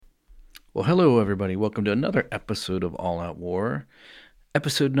Well, hello, everybody. Welcome to another episode of All Out War,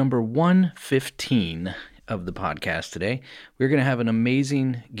 episode number 115 of the podcast today. We're going to have an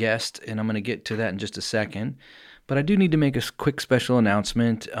amazing guest, and I'm going to get to that in just a second. But I do need to make a quick special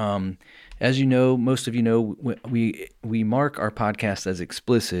announcement. As you know, most of you know, we mark our podcast as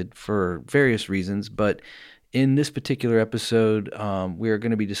explicit for various reasons, but in this particular episode, we are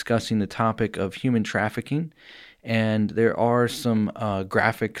going to be discussing the topic of human trafficking. And there are some a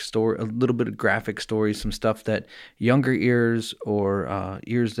little bit of graphic stories, some stuff that younger ears or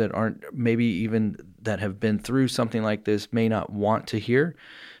ears that aren't maybe even that have been through something like this may not want to hear.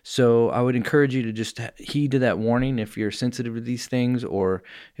 So I would encourage you to just heed to that warning if you're sensitive to these things, or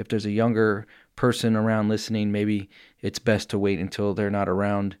if there's a younger person around listening, maybe it's best to wait until they're not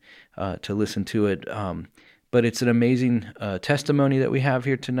around to listen to it. But it's an amazing testimony that we have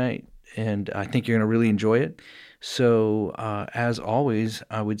here tonight, and I think you're going to really enjoy it. So, as always,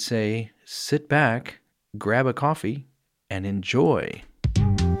 I would say sit back, grab a coffee, and enjoy.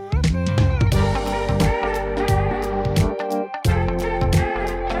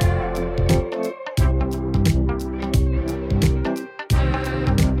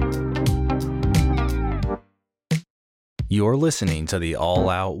 You're listening to the All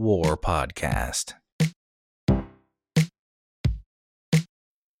Out War podcast.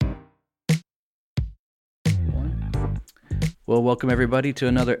 Well, welcome everybody to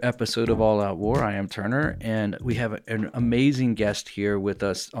another episode of All Out War. I am Turner, and we have an amazing guest here with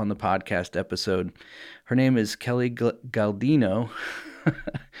us on the podcast episode. Her name is Kelly Galdino.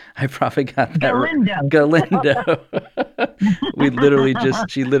 I probably got that right. Galindo.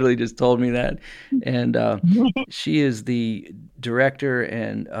 She literally just told me that. And she is the director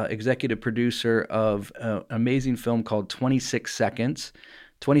and executive producer of an amazing film called 26 Seconds.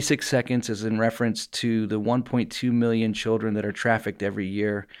 26 Seconds is in reference to the 1.2 million children that are trafficked every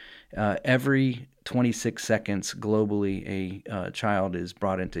year. Every 26 seconds globally, a child is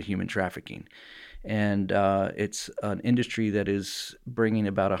brought into human trafficking. And it's an industry that is bringing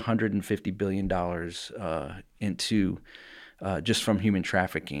about $150 billion into just from human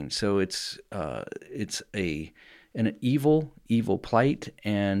trafficking. So it's an evil plight,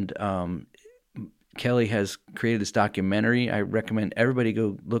 and Kelly has created this documentary. I recommend everybody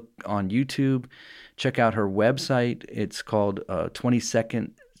go look on YouTube, check out her website. It's called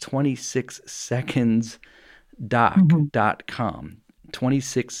 26secondsdoc.com.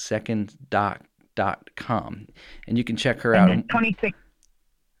 26secondsdoc.com. And you can check her out.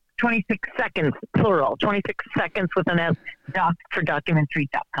 26 seconds, plural, 26 seconds with an S, doc for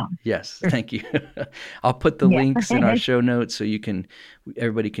documentary.com. Yes, thank you. I'll put the links in our show notes so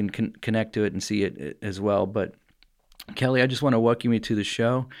everybody can connect to it and see it as well. But Kelly, I just want to welcome you to the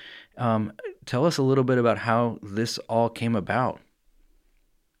show. Tell us a little bit about how this all came about.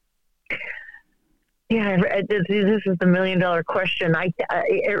 Yeah, this is the $1 million question.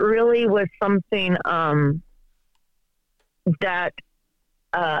 It really was something that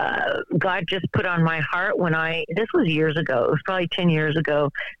God just put on my heart this was years ago, it was probably 10 years ago,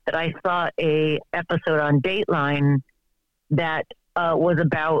 that I saw a episode on Dateline that was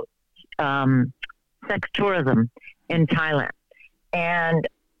about sex tourism in Thailand. And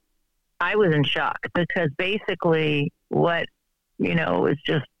I was in shock because basically what I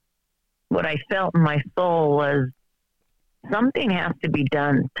felt in my soul was something has to be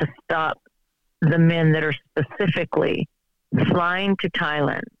done to stop the men that are specifically flying to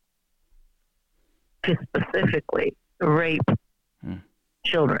Thailand to specifically rape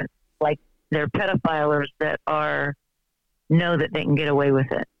children. Like, they're pedophiles that know that they can get away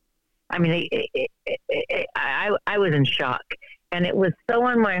with it. I mean, I was in shock, and it was so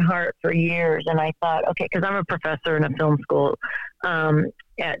on my heart for years. And I thought, okay, because I'm a professor in a film school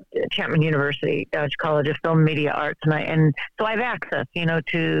at Chapman University, Dodge College of Film Media Arts, and so I have access,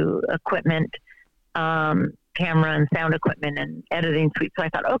 to equipment, camera and sound equipment and editing suite. So I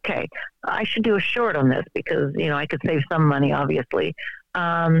thought, okay, I should do a short on this because, I could save some money, obviously,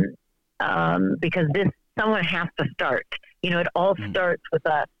 because someone has to start. It all starts with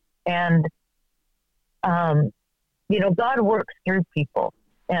us. And, God works through people,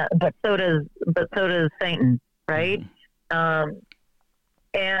 but so does Satan, right? And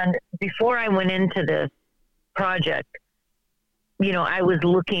before I went into this project, I was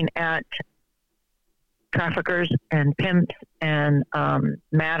looking at traffickers and pimps and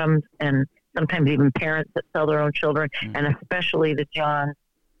madams and sometimes even parents that sell their own children, and especially the John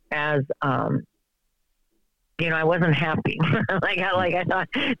as I wasn't happy. I thought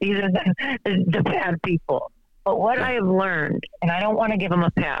these are the bad people. But what I have learned, and I don't want to give them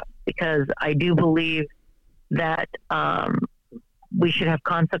a pass because I do believe that we should have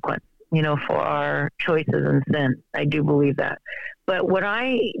consequence for our choices and sin. I do believe that. But what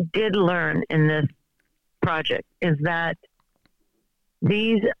I did learn in this project is that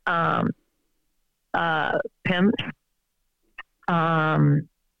these pimps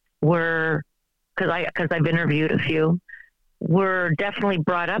were, because I've interviewed a few, were definitely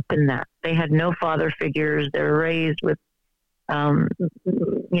brought up in that. They had no father figures. They were raised with,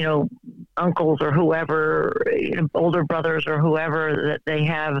 uncles or whoever, older brothers or whoever that they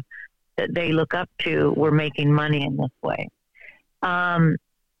have, that they look up to, were making money in this way.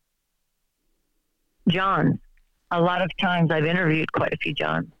 Johns, a lot of times I've interviewed quite a few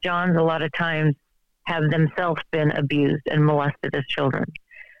Johns. Johns, a lot of times, have themselves been abused and molested as children.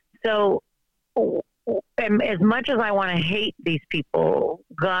 So, as much as I want to hate these people,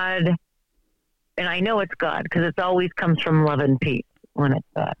 God, and I know it's God because it always comes from love and peace when it's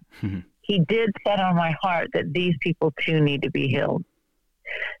God. He did set on my heart that these people too need to be healed.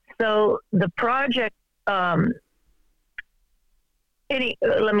 So the project, I'm getting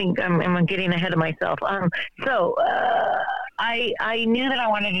ahead of myself. I knew that I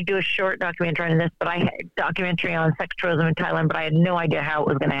wanted to do a short documentary on this, but I had a documentary on sex tourism in Thailand, but I had no idea how it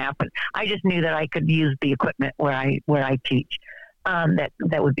was going to happen. I just knew that I could use the equipment where I teach, that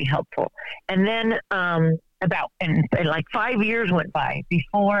would be helpful. And then, like 5 years went by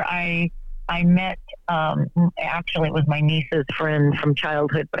before I met, actually it was my niece's friend from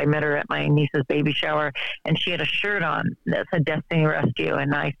childhood, but I met her at my niece's baby shower, and she had a shirt on that said Destiny Rescue.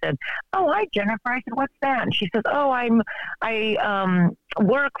 And I said, "Oh, hi, Jennifer." I said, "What's that?" And she says, "Oh, I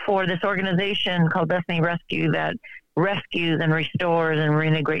work for this organization called Destiny Rescue that rescues and restores and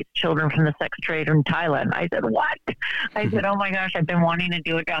reintegrates children from the sex trade in Thailand." I said, "What?" I said, "Oh my gosh, I've been wanting to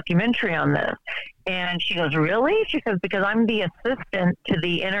do a documentary on this." And she goes, "Really?" She says, "Because I'm the assistant to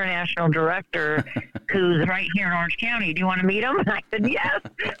the international director who's right here in Orange County. Do you want to meet him?" And I said, "Yes."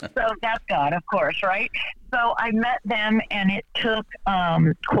 So that's God, of course, right? So I met them, and it took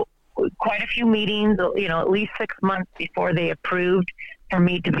quite a few meetings, at least 6 months before they approved for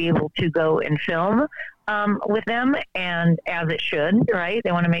me to be able to go and film with them, and as it should, right?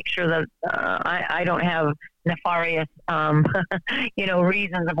 They want to make sure that I don't have nefarious,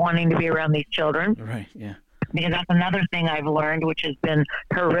 reasons of wanting to be around these children. Right, yeah. Because that's another thing I've learned, which has been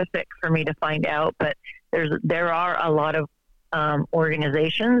horrific for me to find out. But there are a lot of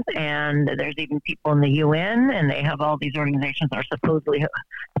organizations, and there's even people in the UN, and they have all these organizations that are supposed to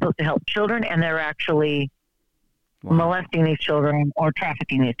help children, and they're actually molesting these children or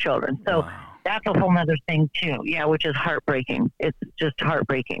trafficking these children. So that's a whole nother thing too. Yeah, which is heartbreaking. It's just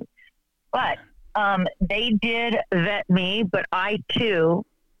heartbreaking. But they did vet me, but I too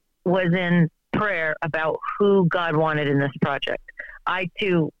was in prayer about who God wanted in this project. I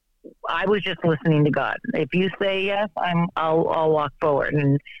was just listening to God. If you say yes, I'll walk forward,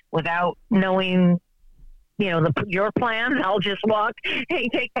 and without knowing, your plan, I'll just walk. Hey,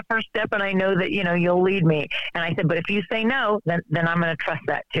 take the first step, and I know that you'll lead me. And I said, but if you say no, then I'm going to trust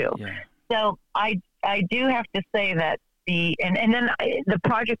that too. Yeah. So I do have to say that the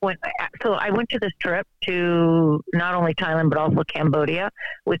project went. So I went to this trip to not only Thailand but also Cambodia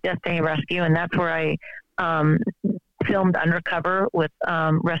with Destiny Rescue, and that's where I filmed undercover with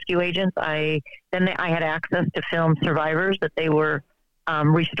rescue agents. I had access to film survivors that they were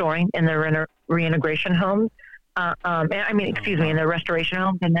restoring in their reintegration homes. In their restoration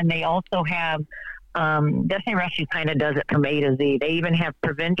homes, and then they also have. Destiny Rescue kind of does it from A to Z. They even have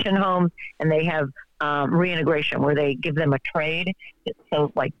prevention homes, and they have reintegration where they give them a trade. So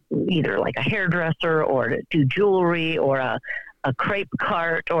like either like a hairdresser or to do jewelry or a crepe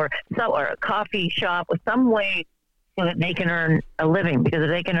cart or a coffee shop with some way so that they can earn a living, because if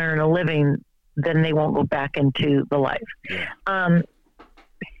they can earn a living, then they won't go back into the life. Yeah.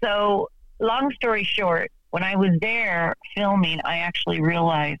 So long story short, when I was there filming, I actually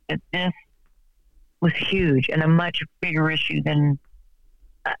realized that this was huge and a much bigger issue than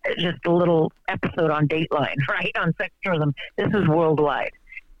just a little episode on Dateline, right, on sex tourism. This is worldwide.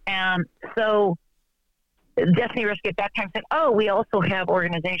 And so Destiny Rescue at that time said, we also have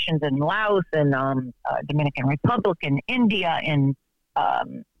organizations in Laos and Dominican Republic and India and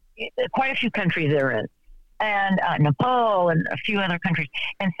quite a few countries they're in. And Nepal and a few other countries.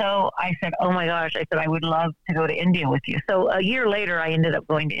 And so I said, oh my gosh, I would love to go to India with you. So a year later, I ended up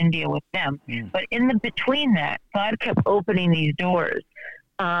going to India with them. But in between that, God kept opening these doors.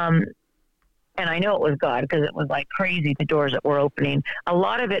 And I know it was God because it was like crazy, the doors that were opening. A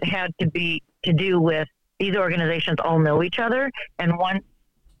lot of it had to do with these organizations all know each other. And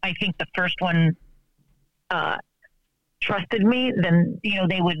I think the first one trusted me, then,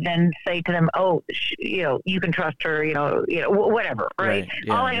 they would then say to them, oh, you can trust her, whatever, right?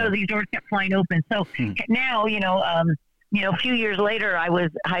 Yeah, all I know is these doors kept flying open. So now, a few years later,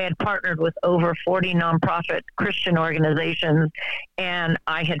 I had partnered with over 40 nonprofit Christian organizations, and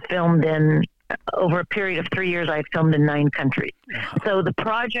I had filmed over a period of 3 years, I had filmed in 9 countries. So the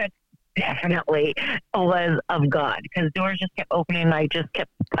project definitely was of God, because doors just kept opening, and I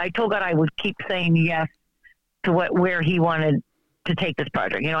told God I would keep saying yes to where he wanted to take this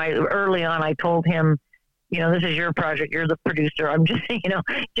project. Early on, I told him, this is your project. You're the producer. I'm just,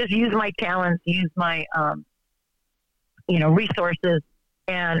 just use my talents, use my, resources,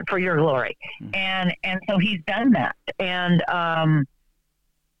 and for your glory. And so he's done that. And,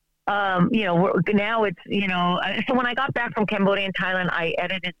 now it's, so when I got back from Cambodia and Thailand, I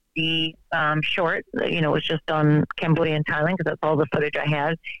edited the short, it was just on Cambodia and Thailand, because that's all the footage I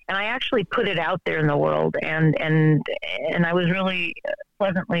had. And I actually put it out there in the world, and I was really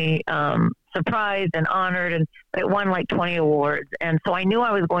pleasantly surprised and honored, and it won like 20 awards. And so I knew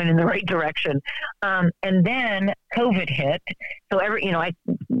I was going in the right direction. And then COVID hit. So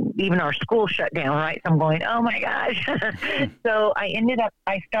even our school shut down, right? So I'm going, oh my gosh. So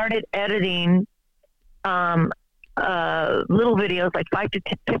I started editing little videos, like 5 to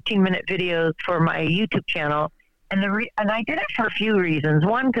 15 minute videos for my YouTube channel. And I did it for a few reasons.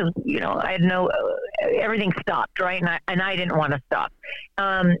 One, because, I had everything stopped, right? And I didn't want to stop.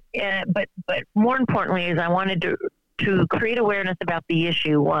 But more importantly is I wanted to create awareness about the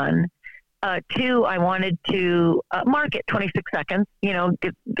issue, one. 2, I wanted to market 26 seconds,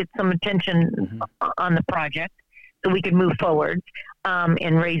 get some attention on the project so we could move forward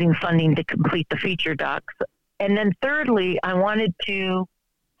in raising funding to complete the feature docs. And then thirdly, I wanted to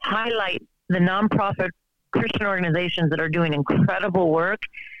highlight the nonprofit Christian organizations that are doing incredible work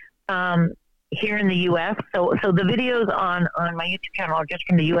here in the U.S. So the videos on my YouTube channel are just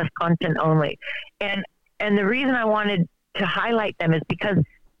from the U.S. content only. And the reason I wanted to highlight them is because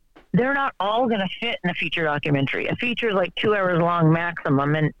they're not all going to fit in a feature documentary. A feature is like 2 hours long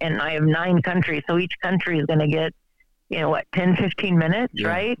maximum, and I have 9 countries, so each country is going to get 10, 15 minutes,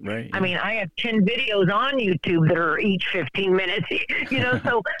 right? Yeah. I mean, I have 10 videos on YouTube that are each 15 minutes,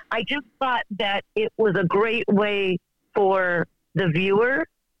 so I just thought that it was a great way for the viewer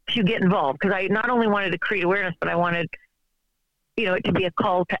to get involved, because I not only wanted to create awareness, but I wanted, it to be a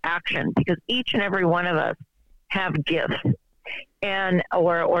call to action, because each and every one of us have gifts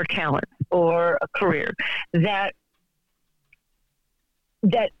or talents or a career that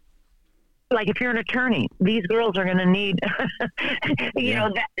like if you're an attorney, these girls are going to need,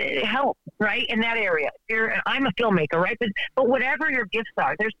 that help, right, in that area. I'm a filmmaker, right? But whatever your gifts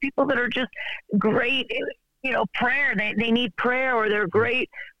are, there's people that are just great, prayer. They need prayer, or they're great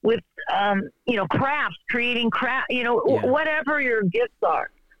with, crafts, creating craft, whatever your gifts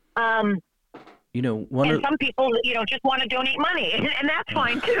are. Some people, just want to donate money, and that's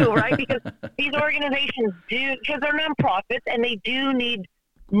fine too, right? Because these organizations because they're nonprofits, and they do need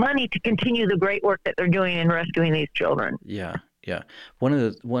money to continue the great work that they're doing in rescuing these children. Yeah. One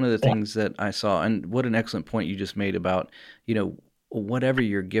of the things that I saw, and what an excellent point you just made about, whatever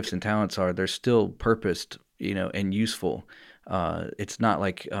your gifts and talents are, they're still purposed, and useful. It's not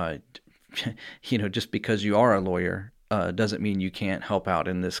like, just because you are a lawyer, doesn't mean you can't help out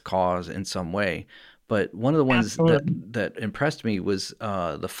in this cause in some way. But one of the ones that impressed me was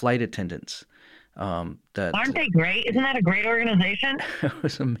the flight attendants. Aren't they great? Isn't that a great organization? It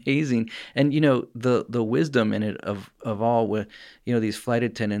was amazing. And the wisdom in it of all with these flight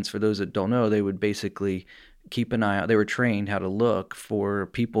attendants, for those that don't know, they would basically keep an eye out. They were trained how to look for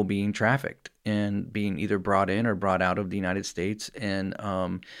people being trafficked and being either brought in or brought out of the United States and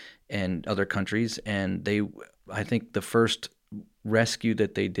other countries. And I think the first rescue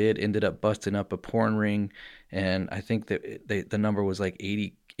that they did ended up busting up a porn ring, and I think that the number was like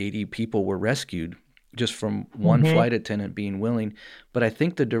 80 people were rescued just from one flight attendant being willing. But I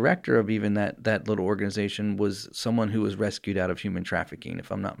think the director of even that little organization was someone who was rescued out of human trafficking,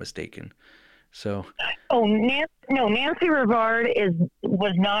 if I'm not mistaken. So Nancy Rivard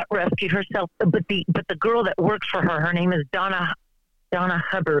was not rescued herself, but the girl that works for her name is Donna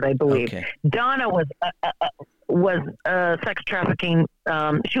Hubbard, I believe. Okay. Donna was sex trafficking.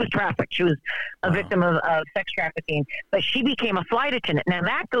 She was trafficked. She was a victim of sex trafficking, but she became a flight attendant. Now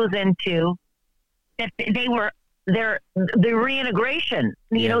that goes into that the reintegration.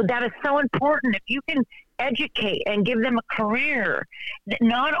 That is so important. If you can educate and give them a career, that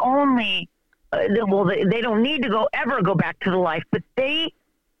not only they don't need to ever go back to the life, but they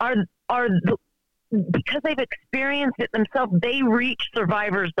are because they've experienced it themselves, they reach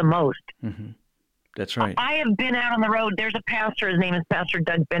survivors the most. That's right. I have been out on the road. There's a pastor. His name is Pastor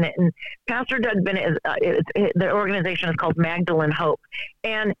Doug Bennett, and Pastor Doug Bennett the organization is called Magdalene Hope,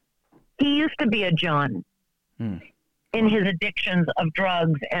 and he used to be a John in his addictions of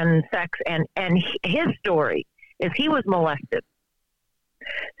drugs and sex, and his story is he was molested.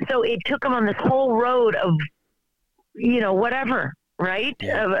 So it took him on this whole road of, whatever, right?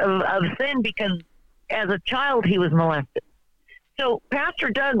 Yeah. Of sin, because as a child he was molested. So Pastor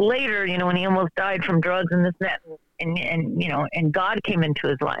Doug later, when he almost died from drugs and this, that, and God came into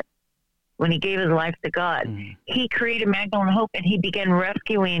his life, when he gave his life to God, he created Magdalene Hope, and he began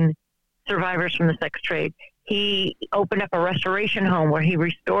rescuing survivors from the sex trade. He opened up a restoration home where he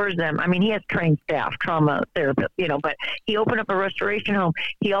restores them. I mean, he has trained staff, trauma therapists, but he opened up a restoration home.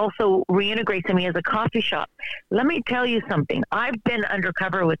 He also reintegrates them. He has a coffee shop. Let me tell you something. I've been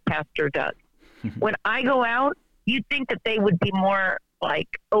undercover with Pastor Doug. When I go out, you'd think that they would be more like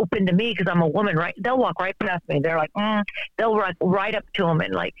open to me because I'm a woman, right? They'll walk right past me. They're like, they'll run right up to him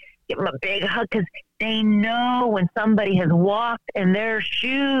and like give him a big hug because they know when somebody has walked in their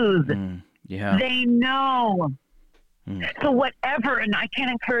shoes. Yeah. They know. So whatever, and I can't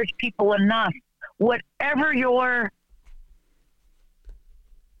encourage people enough, whatever your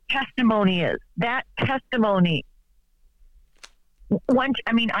testimony is, that testimony,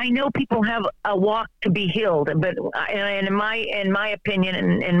 I know people have a walk to be healed, but in my opinion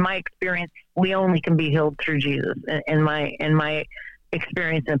and in my experience, we only can be healed through Jesus. In my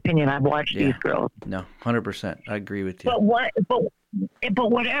experience and opinion, I've watched these girls. No, 100%. I agree with you.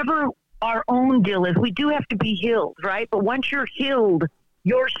 But whatever our own deal is, we do have to be healed, right? But once you're healed,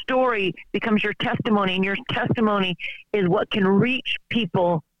 your story becomes your testimony, and your testimony is what can reach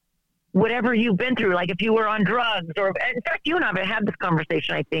people, whatever you've been through. Like if you were on drugs, or in fact, you and I have had this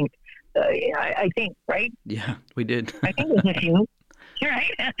conversation, I think, I think, right? Yeah, we did. I think it was with you,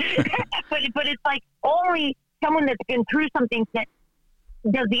 right? but it's like only someone that's been through something that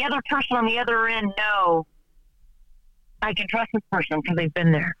does the other person on the other end know I can trust this person because they've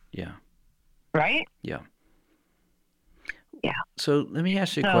been there. Yeah. Right? Yeah. Yeah. So let me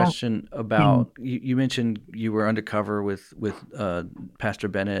ask you a question about, you mentioned you were undercover with Pastor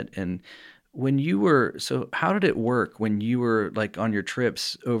Bennett, and when you were, so how did it work when you were like on your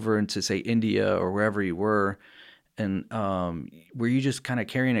trips over into say India or wherever you were, and were you just kind of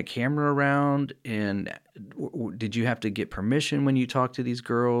carrying a camera around, and did you have to get permission when you talked to these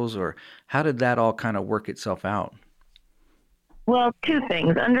girls, or how did that all kind of work itself out? Well, two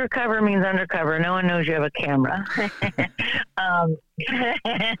things. Undercover means undercover. No one knows you have a camera.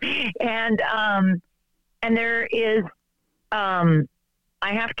 And there is, I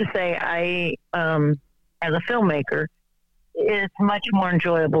have to say, as a filmmaker, it's much more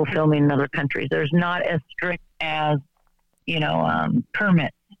enjoyable filming in other countries. There's not as strict as,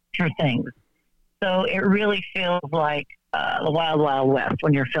 permits for things. So it really feels like the Wild Wild West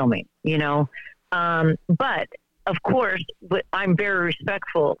when you're filming, but of course, I'm very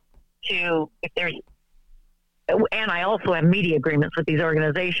respectful to if there's, and I also have media agreements with these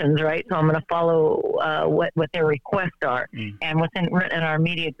organizations, right? So I'm going to follow what their requests are and what's written in our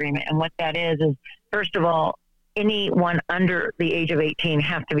media agreement. And what that is first of all, anyone under the age of 18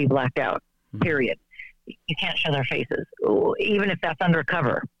 has to be blacked out, period. You can't show their faces, even if that's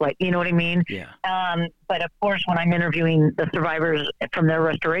undercover. Like, you know what I mean? Yeah. But of course, when I'm interviewing the survivors from their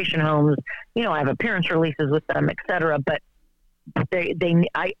restoration homes, I have appearance releases with them, et cetera. But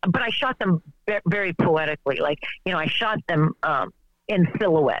I shot them very poetically. Like, I shot them in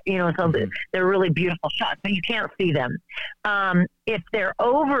silhouette. So they're really beautiful shots, but you can't see them. If they're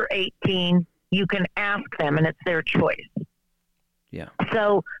over 18, you can ask them, and it's their choice. Yeah.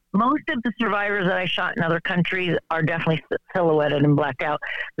 So most of the survivors that I shot in other countries are definitely silhouetted and blacked out.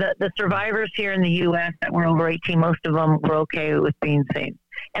 The survivors here in the U.S. that were over 18, most of them were okay with being seen.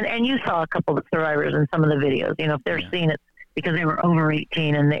 And you saw a couple of survivors in some of the videos. If they're seen, it's because they were over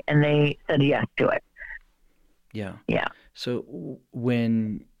 18 and they said yes to it. Yeah. Yeah. So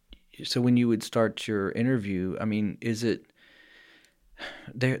when you would start your interview, I mean, is it,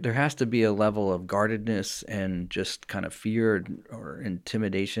 there has to be a level of guardedness and just kind of fear or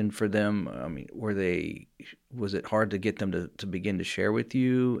intimidation for them. I mean, was it hard to get them to begin to share with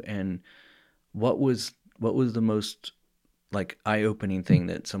you? And what was the most like eye-opening thing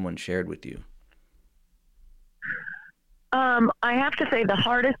that someone shared with you? I have to say the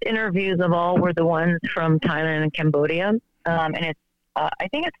hardest interviews of all were the ones from Thailand and Cambodia. And it's, I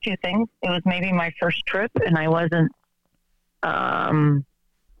think it's two things. It was maybe my first trip, and I wasn't, I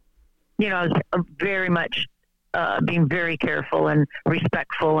was very much being very careful and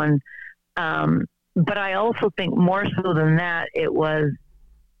respectful, and but I also think more so than that, it was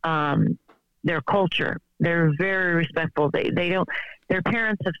their culture. They're very respectful. They don't. Their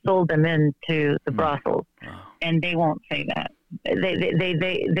parents have sold them into the brothels, and they won't say that.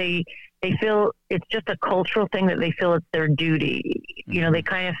 They feel it's just a cultural thing that they feel it's their duty. You know, they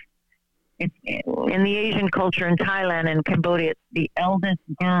kind of. It's in the Asian culture in Thailand and Cambodia. It's the eldest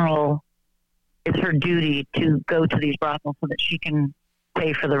girl. It's her duty to go to these brothels so that she can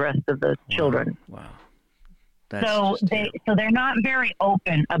pay for the rest of the children. Wow. So they're not very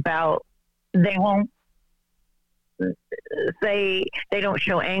open about. They won't say, they don't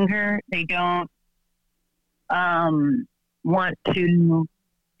show anger. They don't want to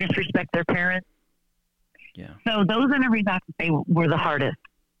disrespect their parents. Yeah. So those interviews, I have to say, were the hardest.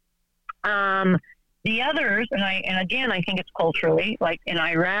 The others, and again, I think it's culturally, like in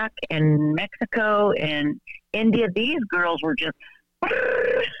Iraq and Mexico and India, these girls were just,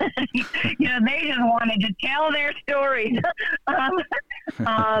 you know, they just wanted to tell their stories.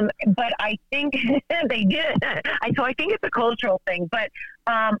 But I think they did. So I think it's a cultural thing. But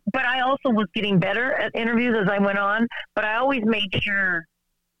I also was getting better at interviews as I went on. But I always made sure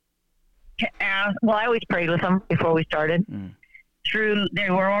to ask. Well, I always prayed with them before we started. They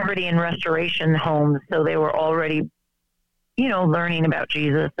were already in restoration homes, so they were already, you know, learning about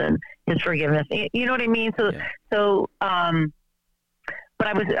Jesus and His forgiveness. You know what I mean? So, but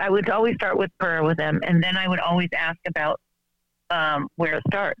I would always start with prayer with them, and then I would always ask about where it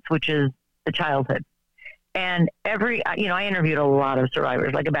starts, which is the childhood. And I interviewed a lot of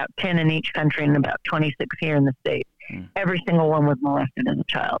survivors, like about 10 in each country and about 26 here in the States. Every single one was molested as a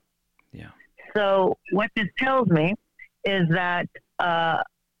child. Yeah. So what this tells me is that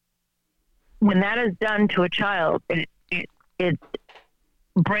when that is done to a child, it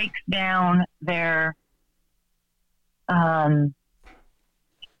breaks down their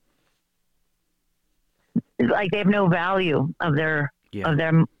like they have no value of their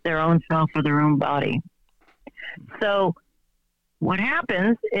own self or their own body. So what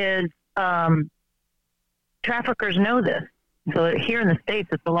happens is traffickers know this. So here in the States,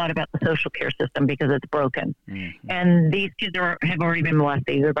 it's a lot about the social care system because it's broken. And these kids have already been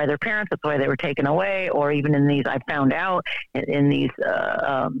molested either by their parents, that's why they were taken away, or even in these, I found out, in these,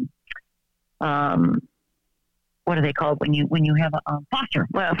 what are they called when you have a foster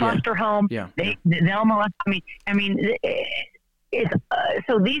home? Yeah. They'll molest. I mean, it's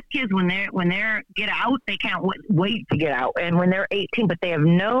so these kids when they're get out, they can't wait to get out, and when they're 18, but they have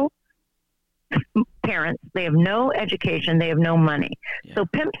no parents, they have no education, they have no money. Yeah. So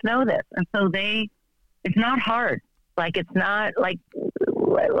pimps know this, and so it's not hard. Like it's not like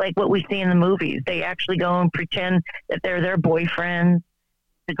what we see in the movies. They actually go and pretend that they're their boyfriend.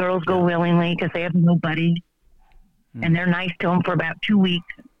 The girls go willingly because they have nobody, and they're nice to them for about 2 weeks,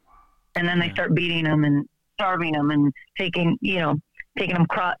 and then they start beating them and starving them and taking them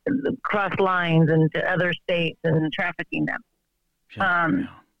cross lines and to other states and trafficking them.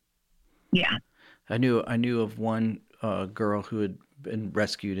 Yeah. I knew of one girl who had been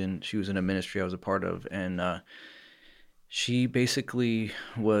rescued, and she was in a ministry I was a part of, and she basically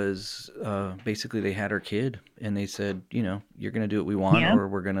was they had her kid, and they said, you know, you're going to do what we want, or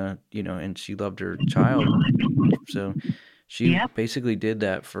we're going to, you know, and she loved her child. So she basically did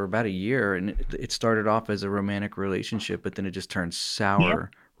that for about a year, and it started off as a romantic relationship, but then it just turned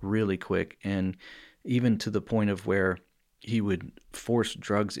sour really quick, and even to the point of where he would force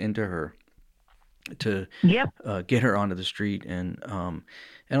drugs into her to get her onto the street. And a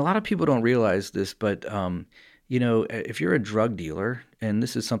lot of people don't realize this, but you know, if you're a drug dealer, and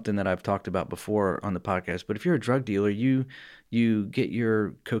this is something that I've talked about before on the podcast, but if you're a drug dealer, you get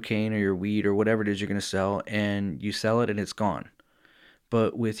your cocaine or your weed or whatever it is you're going to sell, and you sell it and it's gone.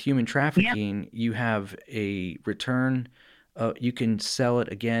 But with human trafficking, you have a return. You can sell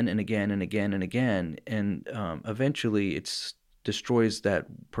it again and again and again and again, and eventually it destroys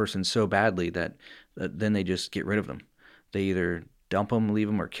that person so badly that then they just get rid of them. They either dump them, leave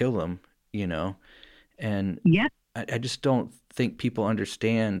them, or kill them, you know. And I just don't think people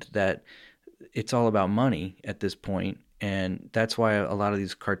understand that it's all about money at this point, and that's why a lot of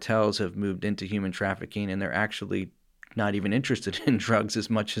these cartels have moved into human trafficking, and they're actually not even interested in drugs as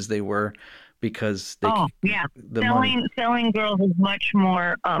much as they were, because selling girls is much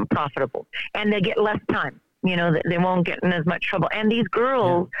more profitable, and they get less time. You know, they won't get in as much trouble. And these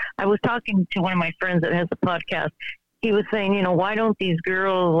girls, I was talking to one of my friends that has a podcast. He was saying, you know, why don't these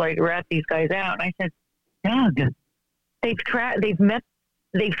girls like rat these guys out? And I said, Doug, they've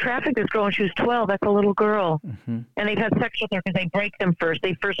trafficked this girl when she was 12. That's a little girl. And they've had sex with her because they break them first.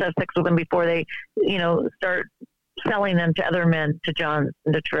 They first have sex with them before they, you know, start selling them to other men, to Johns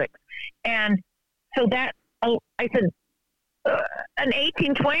and to tricks. And so I said, an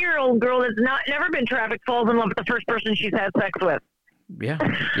 18, 20-year-old girl that's never been trafficked falls in love with the first person she's had sex with. Yeah.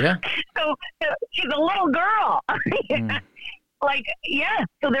 Yeah. So she's a little girl. Mm. Like, yeah.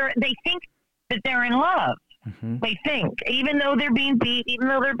 So they think that they're in love. Mm-hmm. They think, even though they're being beat, even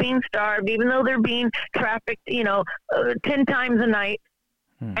though they're being starved, even though they're being trafficked, 10 times a night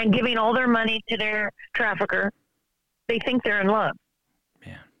and giving all their money to their trafficker, they think they're in love.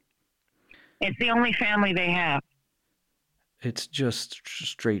 Man. It's the only family they have. It's just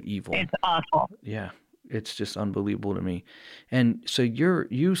straight evil. It's awful. Yeah. It's just unbelievable to me. And so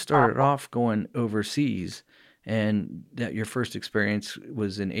you started off going overseas, and that your first experience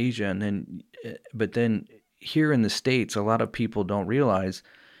was in Asia, and but then here in the States, a lot of people don't realize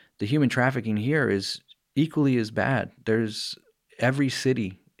the human trafficking here is equally as bad. There's every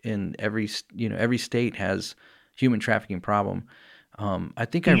city in every state has human trafficking problem. I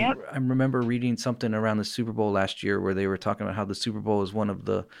think I remember reading something around the Super Bowl last year where they were talking about how the Super Bowl is one of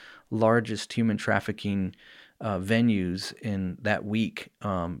the largest human trafficking venues in that week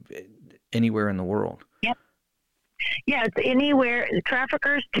anywhere in the world. Yep. Yeah, it's anywhere. The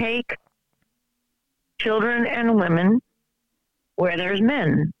traffickers take children and women where there's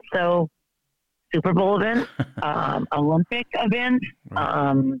men. So Super Bowl events, Olympic events,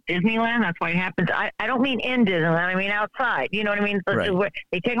 Disneyland. That's why it happens. I don't mean in Disneyland. I mean outside. You know what I mean? So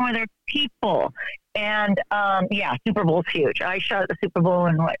they take them with their people. And, Super Bowl's huge. I shot at the Super Bowl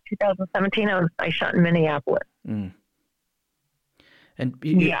in 2017? I shot in Minneapolis. Mm. And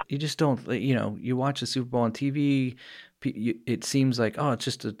you just don't, you watch the Super Bowl on TV. It seems like, oh, it's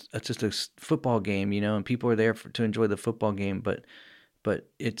just a football game, and people are there to enjoy the football game, but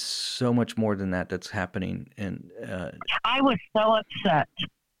it's so much more than that that's happening. And I was so upset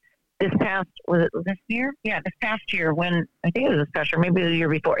this year? Yeah, this past year when, I think it was this past year, maybe the year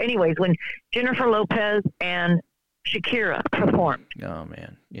before. Anyways, when Jennifer Lopez and Shakira performed. Oh,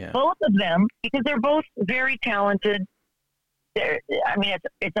 man, yeah. Both of them, because they're both very talented.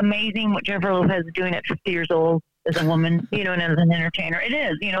 It's amazing what Jennifer Lopez is doing at 50 years old as a woman, and as an entertainer. It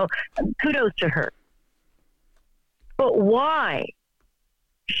is, kudos to her. But why?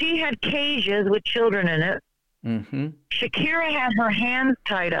 She had cages with children in it. Mm-hmm. Shakira had her hands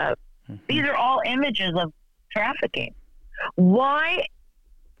tied up. Mm-hmm. These are all images of trafficking. Why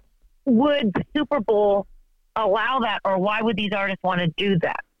would the Super Bowl allow that, or why would these artists want to do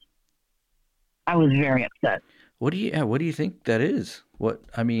that? I was very upset. What do you think that is? Do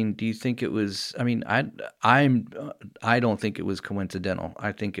you think it was? I don't think it was coincidental.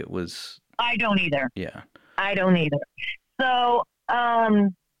 I think it was. I don't either. Yeah. I don't either. So,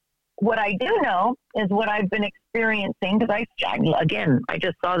 what I do know is what I've been experiencing, because I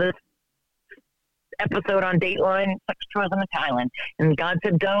just saw this episode on Dateline, sex tourism in Thailand, and God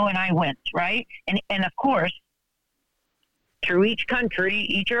said go, and I went, right? And of course, through each country,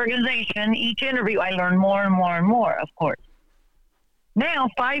 each organization, each interview, I learn more and more and more, of course. Now,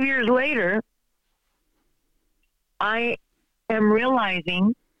 5 years later, I am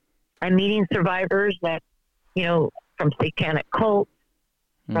realizing I'm meeting survivors that, from satanic cults,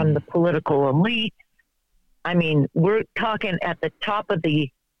 from the political elite. I mean, we're talking at the top of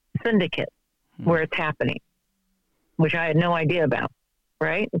the syndicate where it's happening, which I had no idea about,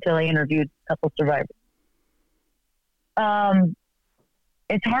 right? Until I interviewed a couple survivors.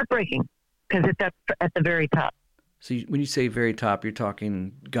 It's heartbreaking because it's at the very top. So when you say very top, you're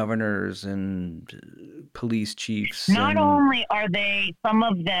talking governors and police chiefs. Not only are some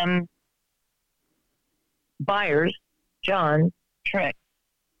of them buyers, John, tricks,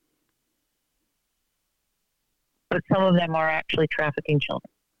 but some of them are actually trafficking children.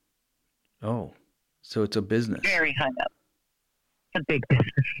 Oh, so it's a business. Very high up. It's a big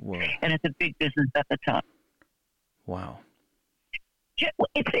business. Whoa. And it's a big business at the top. Wow.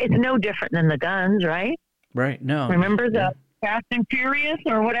 It's no different than the guns, right? Right. No. Remember the Fast and Furious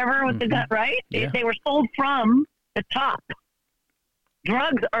or whatever with the gun, right? Yeah. They were sold from the top.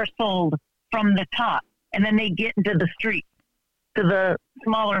 Drugs are sold from the top, and then they get into the street to the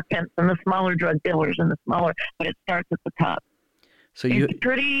smaller pimps and the smaller drug dealers and the smaller, but it starts at the top. So it's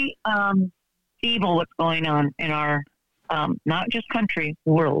pretty evil what's going on in our not just country,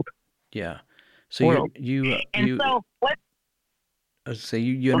 world. Yeah. So world. So what? So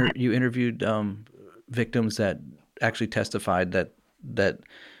you interviewed victims that actually testified that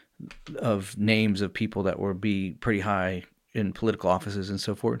of names of people that were pretty high in political offices and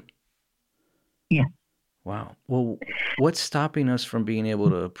so forth. Yeah. Wow. Well, what's stopping us from being able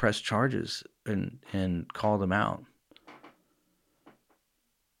to press charges and call them out?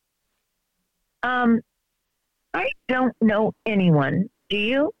 I don't know anyone, do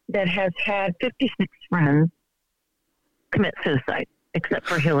you, that has had 56 friends commit suicide, except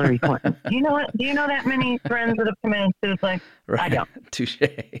for Hillary Clinton. Do you know that many friends that have committed suicide? Right. I don't. Touche.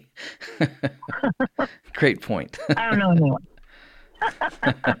 Great point. I don't know anyone.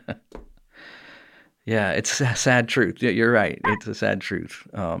 Yeah, it's a sad truth. Yeah, you're right. It's a sad truth.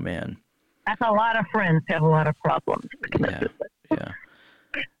 Oh man. That's a lot of friends who have a lot of problems to commit Yeah. suicide.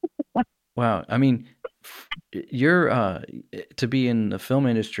 Yeah. Wow. I mean, you're to be in the film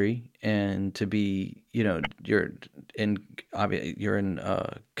industry and to be, you're in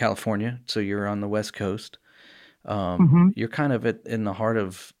California, so you're on the West Coast. You're kind of in the heart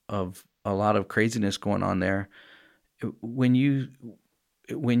of a lot of craziness going on there. When you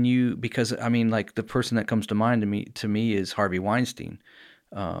because I mean, like the person that comes to mind to me is Harvey Weinstein.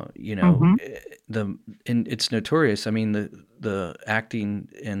 And it's notorious. I mean, the acting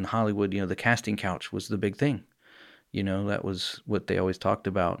in Hollywood, the casting couch was the big thing. That was what they always talked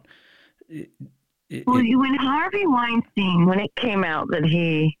about. When Harvey Weinstein, when it came out that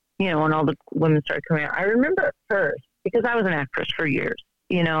he, when all the women started coming out, I remember at first, because I was an actress for years,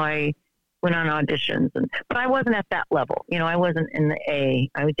 I went on auditions, but I wasn't at that level. I wasn't in the A.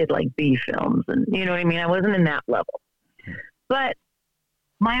 I did like B films, and you know what I mean? I wasn't in that level. But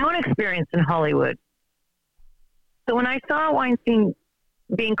my own experience in Hollywood. So when I saw Weinstein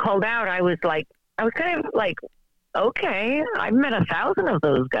being called out, I was kind of like, okay, I've met 1,000 of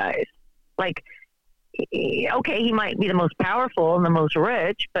those guys. Like, okay, he might be the most powerful and the most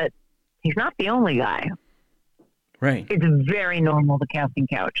rich, but he's not the only guy. Right. It's very normal, the casting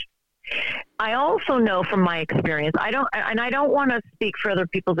couch. I also know from my experience, I don't want to speak for other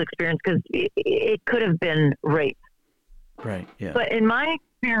people's experience because it could have been rape. Right. Yeah. But in my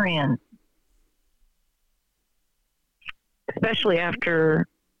experience, especially after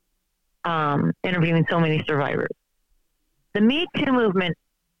interviewing so many survivors, the Me Too movement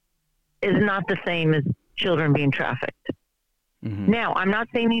is not the same as children being trafficked. Mm-hmm. Now, I'm not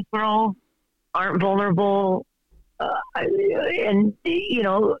saying these girls aren't vulnerable, and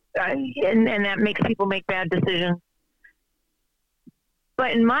that makes people make bad decisions.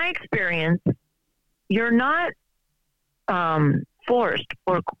 But in my experience, you're not forced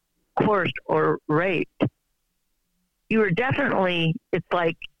or coerced or raped. You are definitely, it's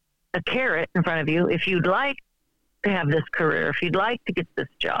like a carrot in front of you. If you'd like to have this career, if you'd like to get this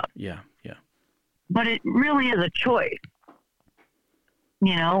job. Yeah. Yeah. But it really is a choice.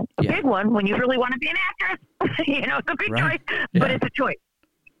 A big one when you really want to be an actress. It's a big choice, but it's a choice.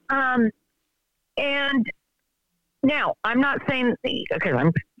 And now I'm not saying because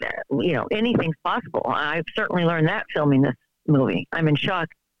I'm, anything's possible. I've certainly learned that filming this movie. I'm in shock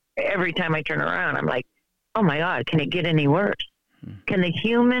every time I turn around. I'm like, oh my God, can it get any worse? Can the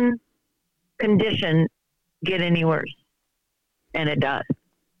human condition get any worse? And it does.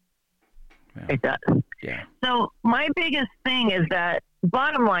 Yeah. It does. Yeah. So my biggest thing is that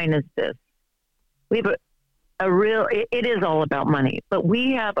bottom line is this. We have a real, it is all about money, but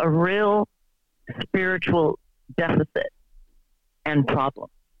we have a real spiritual deficit and problem.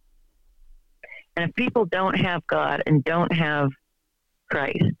 And if people don't have God and don't have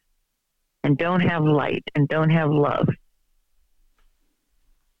Christ and don't have light and don't have love,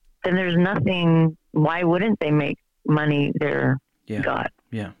 then there's nothing, why wouldn't they make money their God?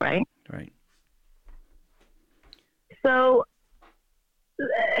 Yeah. Right? Right. So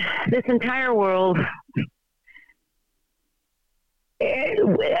this entire world,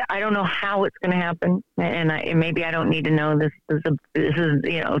 I don't know how it's going to happen, and maybe I don't need to know. This is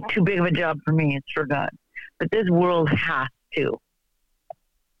too big of a job for me. It's for God. But this world has to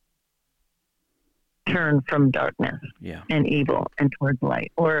turn from darkness and evil and towards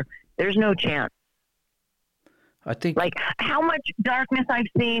light, or there's no chance. I think, like, how much darkness I've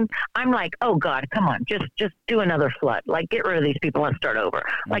seen, I'm like, oh God, come on, just do another flood. Like, get rid of these people and start over.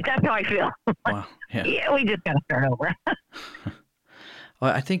 Like, that's how I feel. wow. Yeah, we just got to start over.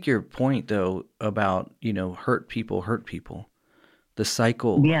 Well, I think your point though about, hurt people, the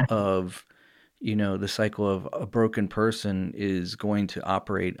cycle of, the cycle of a broken person is going to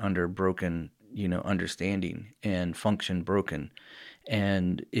operate under broken, understanding and function broken.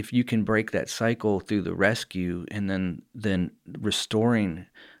 And if you can break that cycle through the rescue and then restoring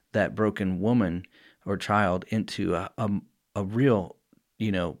that broken woman or child into a real,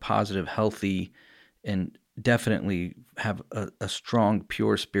 positive, healthy, and definitely have a strong,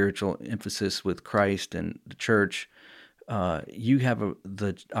 pure spiritual emphasis with Christ and the church, you have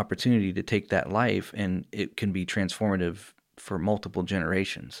the opportunity to take that life and it can be transformative for multiple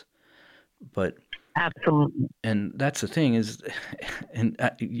generations. But absolutely, and that's the thing is, and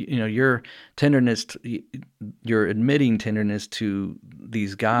your tenderness, you're admitting tenderness to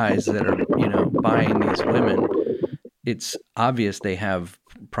these guys that are buying these women. it's obvious they have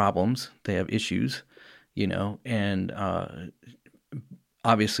problems, they have issues, and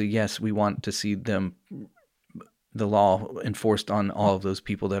obviously, yes, we want to see the law enforced on all of those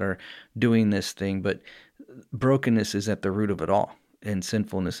people that are doing this thing, but brokenness is at the root of it all, and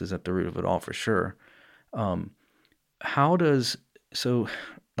sinfulness is at the root of it all for sure.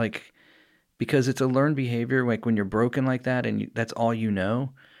 Because it's a learned behavior, like when you're broken like that and that's all you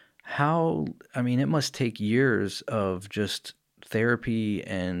know, it must take years of just therapy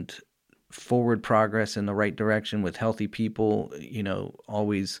and forward progress in the right direction with healthy people,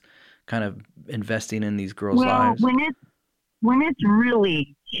 always kind of investing in these girls' lives. When it's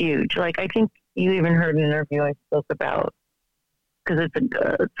really huge, like I think you even heard an interview I spoke about, because it's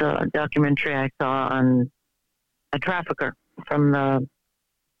a documentary I saw on a trafficker from I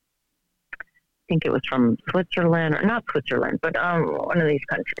think it was from Switzerland, or not Switzerland, but one of these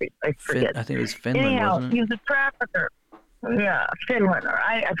countries. I forget. I think it was Finland, anyhow, wasn't it? He was a trafficker. Yeah, Finland, or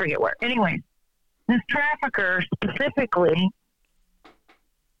I forget where. Anyway, this trafficker specifically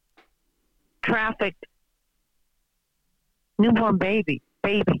trafficked newborn babies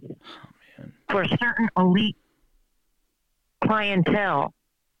for a certain elite clientele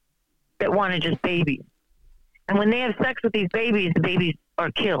that wanted just babies. And when they have sex with these babies, the babies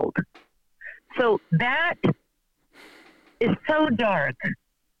are killed. So that is so dark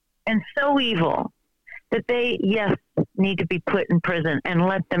and so evil that they, yes, need to be put in prison, and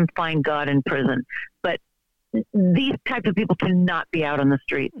let them find God in prison. But these type of people cannot be out on the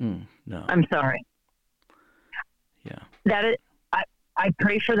street. No. I'm sorry. Yeah. That is, I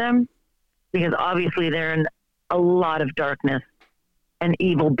pray for them, because obviously they're in a lot of darkness and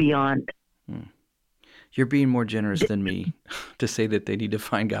evil beyond. You're being more generous than me to say that they need to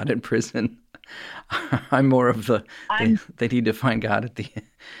find God in prison. I'm more of they need to find God at the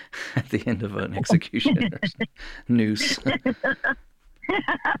end of an execution or noose.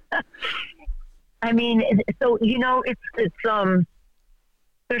 I mean, so it's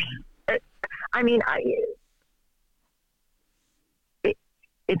there's, I mean,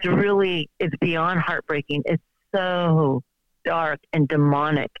 it's beyond heartbreaking. It's so dark and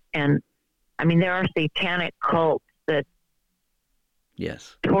demonic, and I mean, there are satanic cults that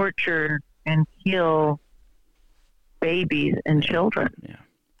yes torture and kill babies and children. Yeah.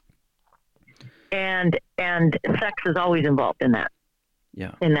 And sex is always involved in that.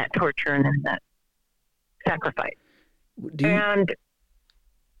 Yeah. In that torture and in that sacrifice. Do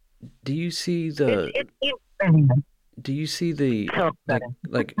you see the do you see the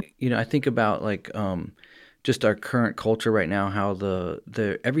I think about just our current culture right now, how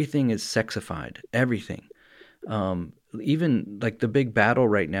the everything is sexified, everything. Even like the big battle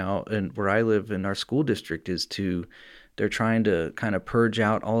right now, and where I live in our school district, they're trying to kind of purge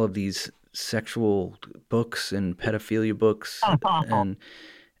out all of these sexual books and pedophilia books. And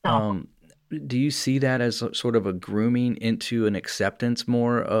do you see that as sort of a grooming into an acceptance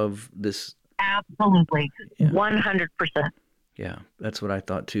more of this? Absolutely. 100%. Yeah, that's what I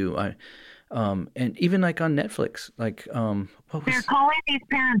thought too. And even like on Netflix, they're calling these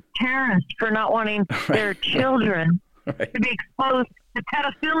parents terrorists for not wanting their children to be exposed to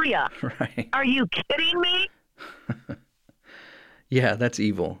pedophilia. Right. Are you kidding me? Yeah, that's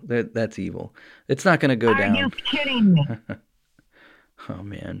evil. That's evil. It's not going to go down. Are you kidding me? Oh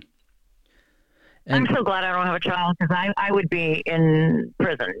man. I'm so glad I don't have a child, because I would be in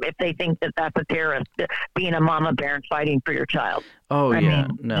prison if they think that that's a terrorist, being a mama bear and fighting for your child. Oh,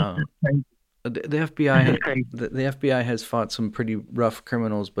 no. The FBI, the FBI has fought some pretty rough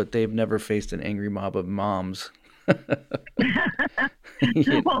criminals, but they've never faced an angry mob of moms. Well,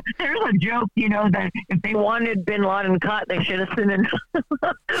 there's a joke, that if they wanted Bin Laden caught, they should have sent in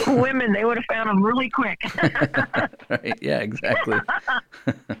women. They would have found them really quick. Right? Yeah, exactly.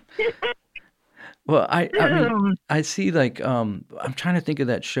 Well, I see I'm trying to think of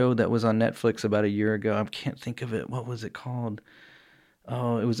that show that was on Netflix about a year ago. I can't think of it. What was it called?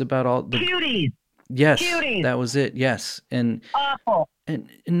 Oh, it was about all the Cuties. Yes, Cuties. That was it. Yes, and awful. And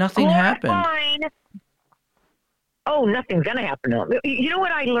nothing happened. Fine. Oh, nothing's gonna happen to them. You know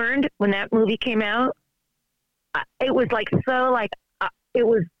what I learned when that movie came out? It was it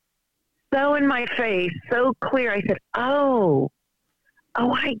was so in my face, so clear. I said, "Oh,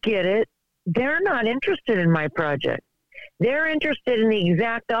 I get it. They're not interested in my project. They're interested in the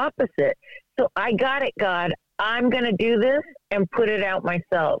exact opposite. So I got it, God. I'm going to do this and put it out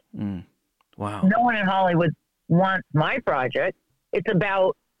myself." Wow. No one in Hollywood wants my project. It's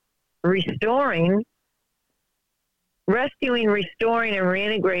about rescuing, restoring, and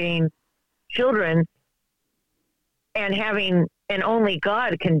reintegrating children, and only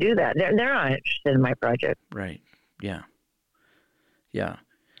God can do that. They're not interested in my project. Right. Yeah. Yeah.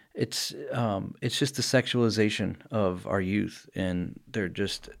 It's just the sexualization of our youth, and they're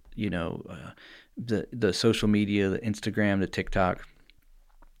just, the social media, the Instagram, the TikTok,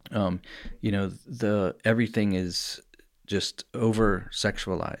 the everything is just over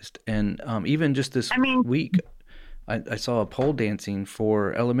sexualized. And even just this week, I saw a pole dancing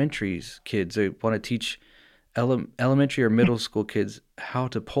for elementary kids. They want to teach elementary or middle school kids how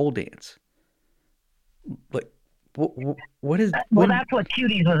to pole dance. Like, what is? Well, that's what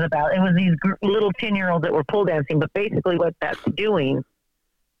Cuties was about. It was these little 10-year-olds that were pole dancing. But basically, what that's doing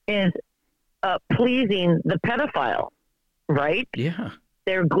is pleasing the pedophile, right? Yeah.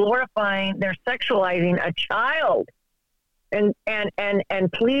 They're glorifying, they're sexualizing a child, and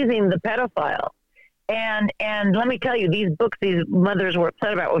pleasing the pedophile. And let me tell you, these books these mothers were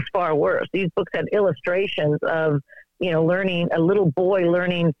upset about was far worse. These books had illustrations of, learning, a little boy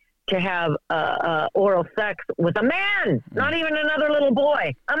learning to have oral sex with a man, not even another little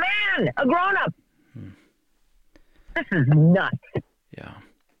boy, a man, a grown-up. This is nuts. Yeah.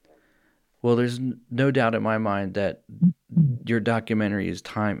 Well, there's no doubt in my mind that your documentary is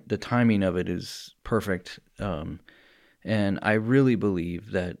the timing of it is perfect. And I really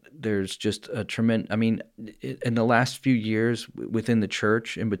believe that there's just a tremendous, in the last few years within the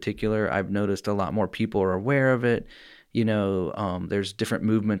church in particular, I've noticed a lot more people are aware of it. There's different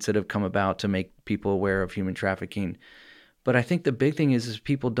movements that have come about to make people aware of human trafficking. But I think the big thing is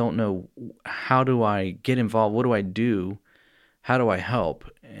people don't know, how do I get involved? What do I do? How do I help?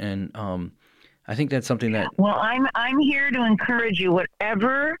 And I think that's something that... Well, I'm here to encourage you,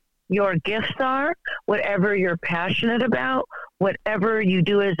 whatever your gifts are, whatever you're passionate about, whatever you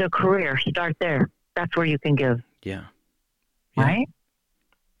do as a career, start there. That's where you can give. Yeah. Right?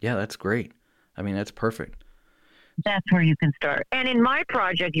 Yeah, that's great. That's perfect. That's where you can start. And in my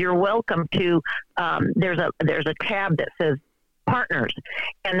project, you're welcome to, there's a tab that says partners.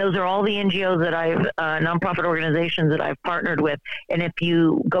 And those are all the NGOs that nonprofit organizations that I've partnered with. And if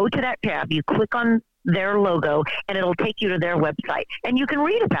you go to that tab, you click on their logo and it'll take you to their website, and you can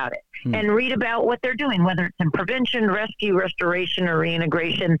read about it and read about what they're doing, whether it's in prevention, rescue, restoration, or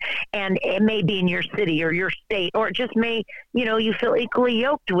reintegration. And it may be in your city or your state, or it just may, you feel equally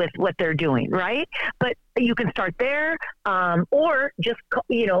yoked with what they're doing. Right. But you can start there, or just,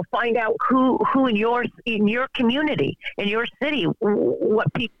 find out who in your community, in your city,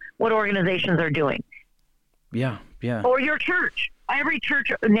 what organizations are doing. Yeah. Yeah. Or your church. Every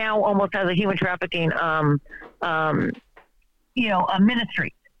church now almost has a human trafficking, a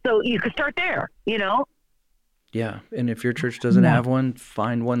ministry. So you could start there, Yeah. And if your church doesn't have one,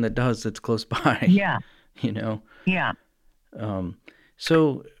 find one that does, that's close by. Yeah. Yeah.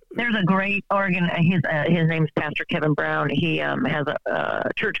 So there's a great his name's Pastor Kevin Brown. He has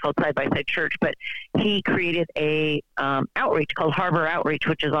a church called Side by Side Church, but he created a outreach called Harbor Outreach,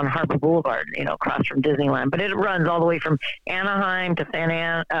 which is on Harbor Boulevard, across from Disneyland. But it runs all the way from Anaheim to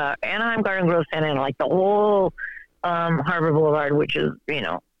Anaheim, Garden Grove, Santa Ana, like the whole Harbor Boulevard, which is,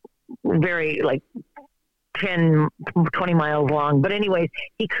 very like 10, 20 miles long. But anyways,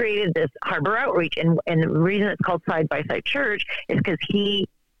 he created this Harbor Outreach. And the reason it's called Side by Side Church is because he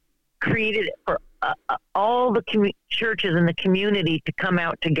created it for all the churches in the community to come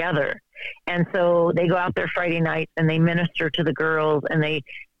out together. And so they go out there Friday nights and they minister to the girls, and they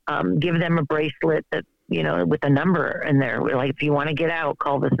give them a bracelet that, with a number in there. Like, if you want to get out,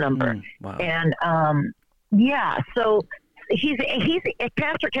 call this number. Wow. And so he's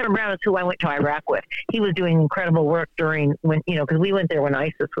Pastor Kevin Brown is who I went to Iraq with. He was doing incredible work during because we went there when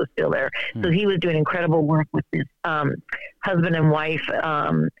ISIS was still there. So he was doing incredible work with his husband and wife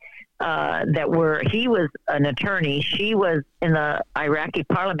he was an attorney. She was in the Iraqi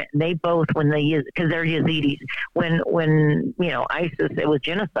parliament, and they both, because they're Yazidis, when ISIS, it was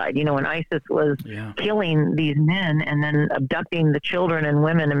genocide, when ISIS was killing these men and then abducting the children and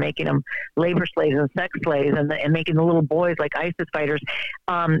women and making them labor slaves and sex slaves and making the little boys like ISIS fighters,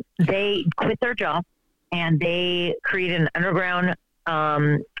 they quit their job and they created an underground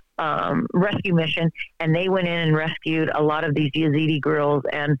rescue mission, and they went in and rescued a lot of these Yazidi girls,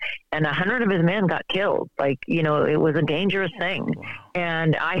 and 100 of his men got killed. Like, it was a dangerous thing. Wow.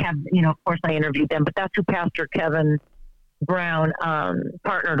 And I have, of course I interviewed them, but that's who Pastor Kevin Brown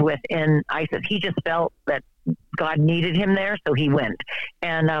partnered with in ISIS. He just felt that God needed him there, so he went.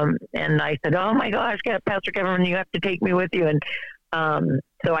 And I said, oh my gosh, Pastor Kevin, you have to take me with you. And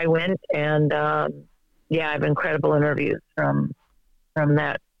so I went, and I have incredible interviews from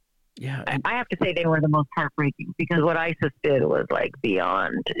that. Yeah, I have to say they were the most heartbreaking, because what ISIS did was like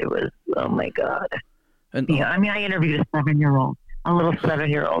beyond. It was, oh my God. And I interviewed a 7-year-old a little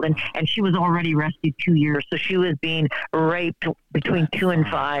 7-year-old, and she was already rescued 2 years, so she was being raped between 2 and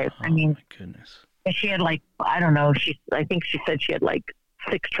 5. Oh, I mean, my goodness. and she had like, I don't know, I think she said she had like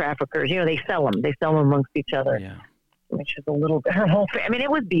 6 traffickers. You know, they sell them amongst each other. Yeah. I mean, she's a little, her whole, I mean,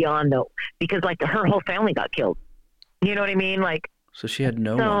 it was beyond though, because like her whole family got killed. You know what I mean? Like, So she had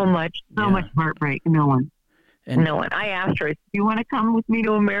no so one. much Yeah. heartbreak. No one. And No one. I asked her, do you want to come with me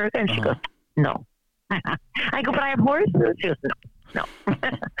to America? And she Uh-huh. goes, no. I go, but I have horses. She goes, no.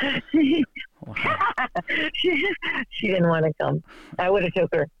 wow. she didn't want to come. I would have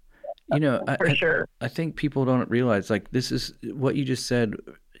took her You know, for sure. I think people don't realize, like, this is what you just said,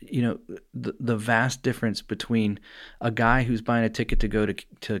 you know, the vast difference between a guy who's buying a ticket to go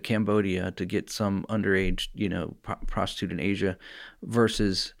to Cambodia to get some underage, you know, prostitute in Asia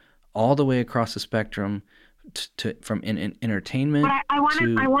versus all the way across the spectrum from entertainment. But I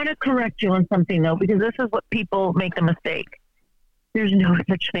want to correct you on something though, because this is what people make the mistake. There's no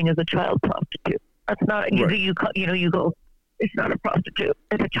such thing as a child prostitute. That's not Right. you go. It's not a prostitute.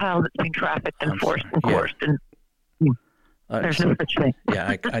 It's a child that's being trafficked and I'm forced sorry. and Yeah. coerced, and there's So- no such thing.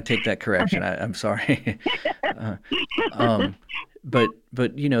 yeah, I take that correction. I'm sorry.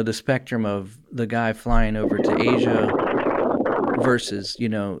 But you know, the spectrum of the guy flying over to Asia versus, you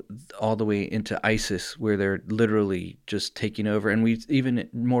know, all the way into ISIS, where they're literally just taking over. And we even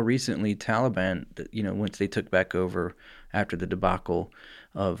more recently, Taliban, you know, once they took back over after the debacle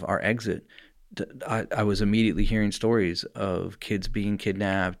of our exit, I was immediately hearing stories of kids being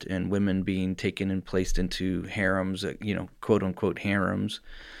kidnapped and women being taken and placed into harems, you know, quote unquote harems,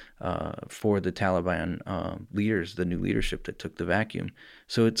 for the Taliban leaders, the new leadership that took the vacuum.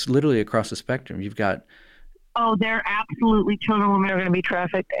 So it's literally across the spectrum. You've got Oh, they're absolutely, children and women are going to be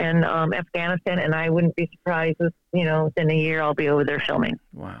trafficked in Afghanistan, and I wouldn't be surprised if, you know, within a year I'll be over there filming.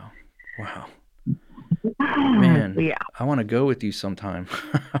 wow, man. Yeah. I want to go with you sometime.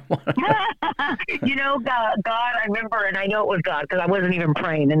 You know, God, I remember, and I know it was God because I wasn't even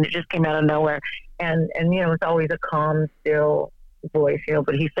praying, and it just came out of nowhere. And you know, it's always a calm, still voice, you know.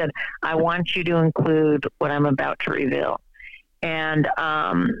 But He said, "I want you to include what I'm about to reveal." And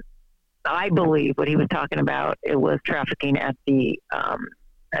I believe what He was talking about, it was trafficking at the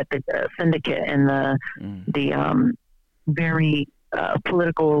syndicate and the very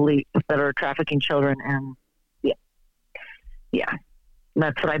political elite that are trafficking children. And yeah,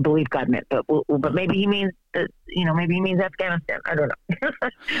 that's what I believe God meant. But maybe He means that, you know, maybe He means Afghanistan. I don't know.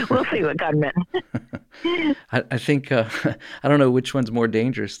 We'll see what God meant. I think I don't know which one's more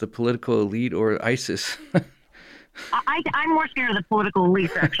dangerous, the political elite or ISIS. I'm more scared of the political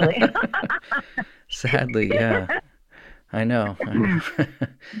elites, actually. Sadly, yeah. I know.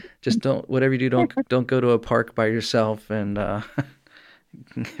 Just whatever you do, don't go to a park by yourself, and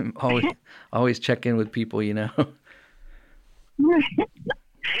always check in with people, you know.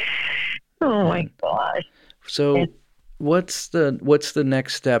 Oh my gosh. So what's the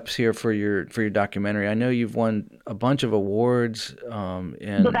next steps here for your documentary? I know you've won a bunch of awards,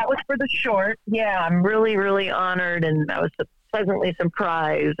 and So that was for the short. Yeah, I'm really, really honored, and I was pleasantly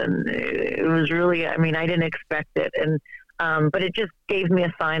surprised, and it was really, I mean, I didn't expect it, and but it just gave me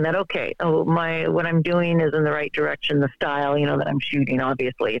a sign that, okay, what I'm doing is in the right direction, the style, you know, that I'm shooting,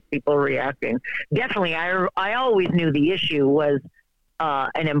 obviously, if people are reacting. Definitely, I always knew the issue was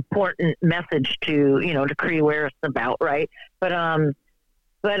an important message to, you know, to create awareness about, right? But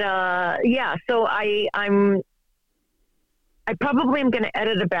yeah, so I probably am going to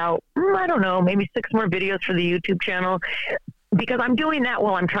edit about, I don't know, maybe 6 more videos for the YouTube channel, because I'm doing that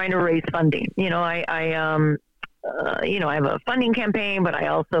while I'm trying to raise funding. You know, you know, I have a funding campaign, but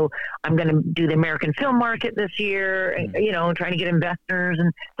I'm going to do the American film market this year, you know, trying to get investors.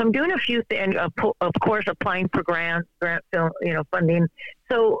 And so I'm doing a few things, of course, applying for grant film, you know, funding.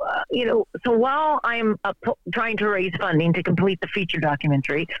 So, you know, so while I'm trying to raise funding to complete the feature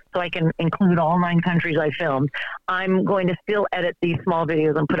documentary, so I can include all 9 countries I filmed, I'm going to still edit these small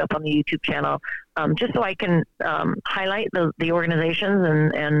videos and put up on the YouTube channel, just so I can highlight the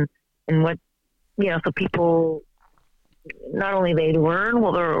organizations and what, you know, so people, not only they learn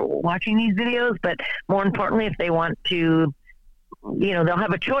while they're watching these videos, but more importantly, if they want to, you know, they'll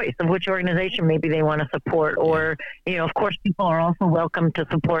have a choice of which organization maybe they want to support. Or, you know, of course, people are also welcome to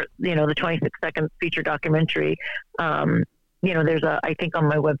support, you know, the 26-second feature documentary. You know, I think on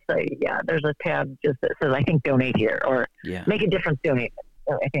my website, there's a tab just that says, I think, donate here, or make a difference, donate.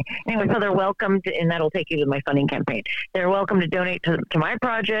 I think. Anyway, so they're welcome to, and that'll take you to my funding campaign. They're welcome to donate to my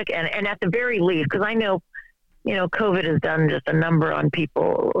project, and at the very least, because I know, you know, COVID has done just a number on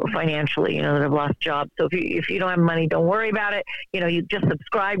people financially, you know, that have lost jobs. So if you don't have money, don't worry about it. You know, you just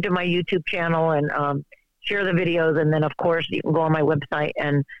subscribe to my YouTube channel and share the videos. And then, of course, you can go on my website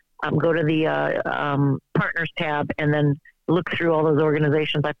and go to the partners tab and then look through all those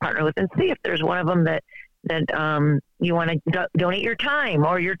organizations I partner with and see if there's one of them that you want to donate your time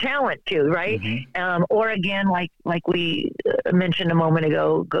or your talent to, right? Mm-hmm. Or again, like we mentioned a moment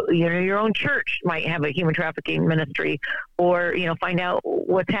ago, your own church might have a human trafficking ministry, or find out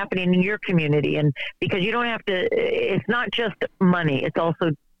what's happening in your community. And because you don't have to, it's not just money; it's also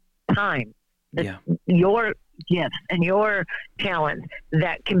time. Your gifts and your talents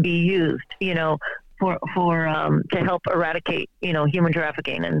that can be used, for to help eradicate, human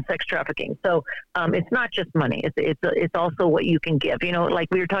trafficking and sex trafficking. So it's not just money; it's also what you can give. Like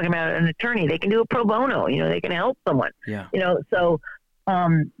we were talking about an attorney, they can do a pro bono. They can help someone. Yeah. So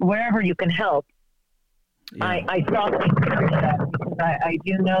wherever you can help, I strongly encourage that, because I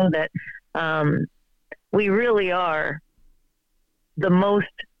do know that we really are the most.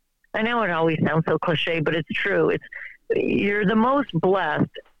 I know it always sounds so cliche, but it's true. You're the most blessed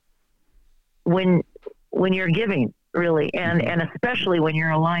when you're giving, really, and especially when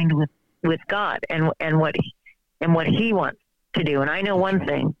you're aligned with God and what He wants to do. And I know one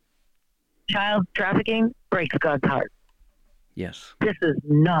thing: child trafficking breaks God's heart. Yes. This is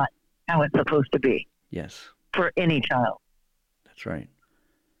not how it's supposed to be. Yes. For any child. That's right.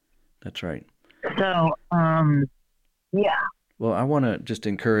 That's right. So, yeah. Well, I want to just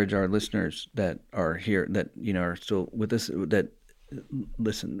encourage our listeners that are here, that are still with us, that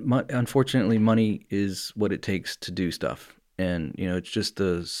listen. Unfortunately, money is what it takes to do stuff, and it's just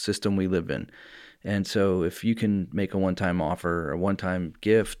the system we live in. And so, if you can make a one-time offer, a one-time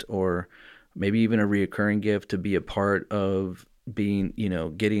gift, or maybe even a reoccurring gift to be a part of being,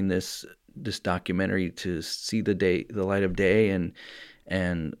 getting this documentary to see the light of day,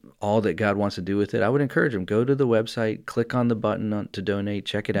 and all that God wants to do with it, I would encourage them, go to the website, click on the button to donate,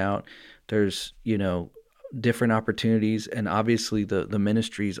 check it out. There's, different opportunities, and obviously the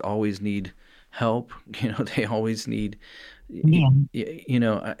ministries always need help. They always need,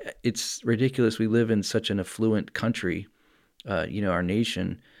 it's ridiculous. We live in such an affluent country, our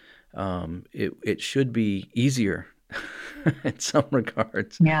nation. It should be easier in some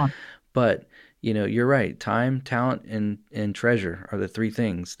regards. Yeah. But you're right. Time, talent, and treasure are the three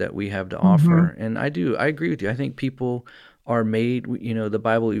things that we have to offer. And I agree with you. I think people are made, the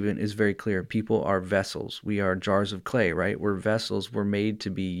Bible even is very clear. People are vessels. We are jars of clay, right? We're vessels. We're made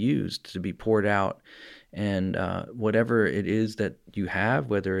to be used, to be poured out. And whatever it is that you have,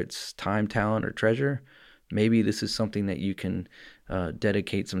 whether it's time, talent, or treasure, maybe this is something that you can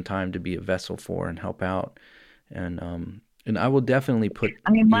dedicate some time to be a vessel for and help out. And I will definitely put.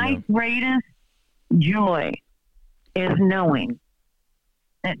 My greatest joy is knowing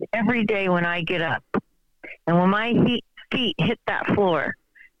that every day when I get up and when my feet hit that floor,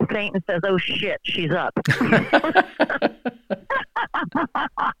 Satan says, "Oh shit, she's up."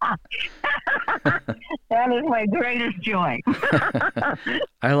 That is my greatest joy.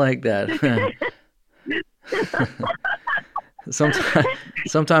 I like that.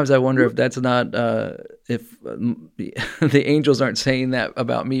 Sometimes I wonder if that's not if the angels aren't saying that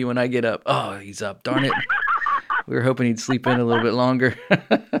about me when I get up. Oh, he's up! Darn it! We were hoping he'd sleep in a little bit longer.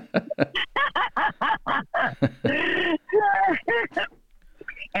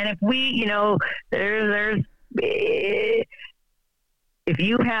 And if we, there's if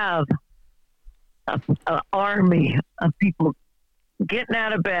you have an army of people getting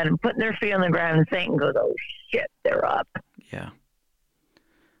out of bed and putting their feet on the ground, and Satan goes, "Oh shit, they're up." Yeah.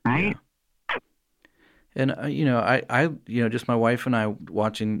 Right. Yeah. And I just my wife and I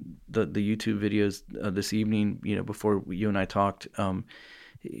watching the YouTube videos this evening, before you and I talked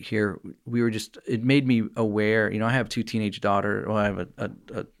here, we were it made me aware. I have two teenage daughters. Well, I have a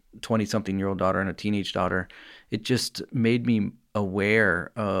 20-something-year-old daughter and a teenage daughter. It just made me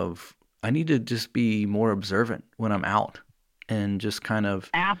aware of I need to just be more observant when I'm out. And just kind of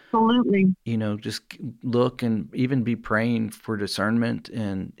absolutely, just look and even be praying for discernment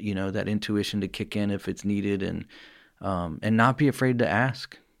and that intuition to kick in if it's needed, and not be afraid to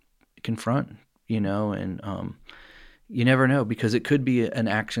ask, confront, and you never know, because it could be an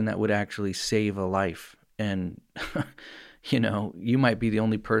action that would actually save a life, and you might be the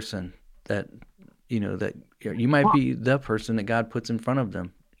only person that that you might be the person that God puts in front of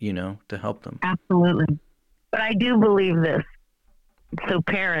them, to help them. Absolutely, but I do believe this. So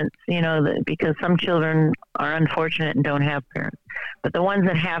parents, because some children are unfortunate and don't have parents, but the ones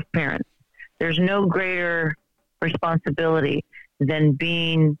that have parents, there's no greater responsibility than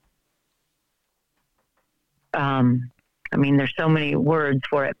being, there's so many words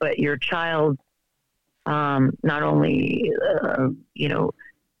for it, but your child, not only,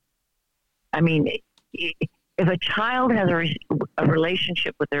 if a child has a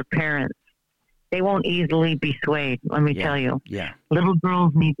relationship with their parents, they won't easily be swayed. Let me tell you. Yeah. Little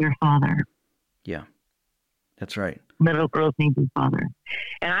girls need their father. Yeah. That's right. Little girls need their father.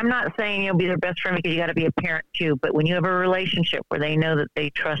 And I'm not saying you'll be their best friend because you got to be a parent too, but when you have a relationship where they know that they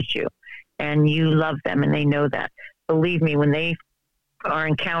trust you and you love them and they know that, believe me, when they are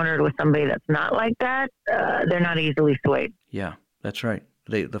encountered with somebody that's not like that, they're not easily swayed. Yeah, that's right.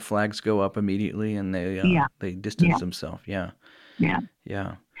 The flags go up immediately and they distance themselves. Yeah. Yeah.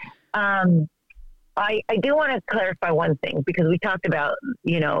 Yeah. I do want to clarify one thing because we talked about,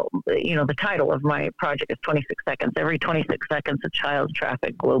 the title of my project is 26 seconds. Every 26 seconds, a child's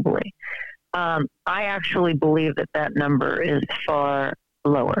trafficked globally. I actually believe that number is far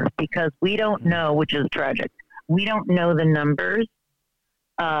lower because we don't know, which is tragic. We don't know the numbers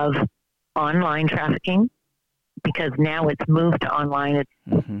of online trafficking because now it's moved to online. It's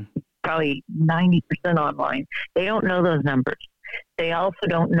probably 90% online. They don't know those numbers. They also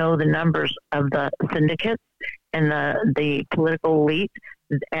don't know the numbers of the syndicates and the political elite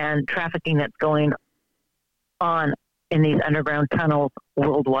and trafficking that's going on in these underground tunnels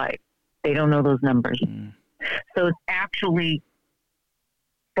worldwide. They don't know those numbers. So it's actually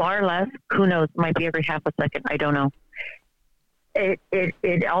far less. Who knows? Might be every half a second. I don't know.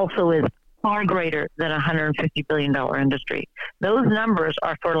 It also is far greater than a $150 billion industry. Those numbers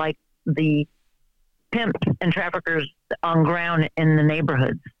are for like the pimps and traffickers on ground in the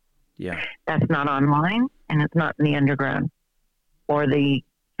neighborhoods. Yeah. That's not online and it's not in the underground or the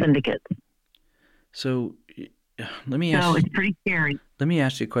syndicates. So let me ask. It's pretty scary. Let me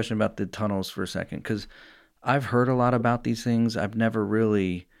ask you a question about the tunnels for a second, because I've heard a lot about these things. I've never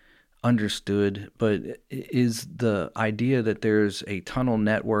really understood, but is the idea that there's a tunnel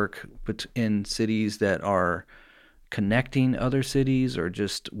network in cities that are connecting other cities or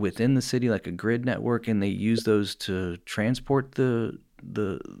just within the city, like a grid network, and they use those to transport the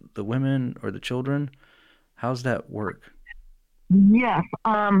women or the children? How's that work? Yes.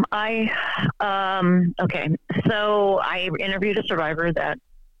 Okay. So I interviewed a survivor that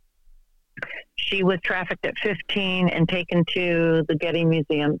she was trafficked at 15 and taken to the Getty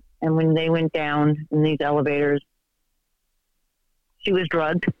Museum. And when they went down in these elevators, she was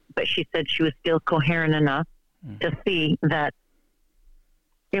drugged, but she said she was still coherent enough to see that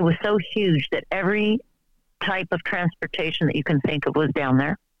it was so huge that every type of transportation that you can think of was down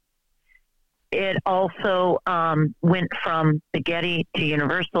there. It also went from the Getty to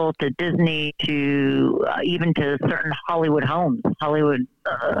Universal to Disney to even to certain Hollywood homes, Hollywood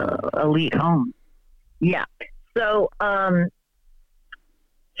elite homes. Yeah. So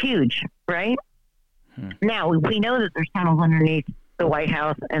huge, right? Now, we know that there's tunnels underneath the White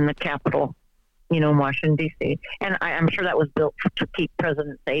House and the Capitol, in Washington, D.C. And I'm sure that was built to keep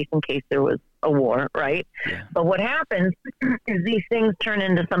presidents safe in case there was a war, right? Yeah. But what happens is these things turn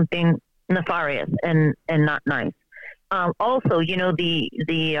into something nefarious and not nice. Also, the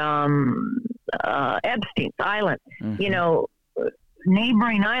Epstein's Island,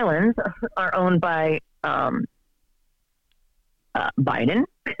 neighboring islands are owned by Biden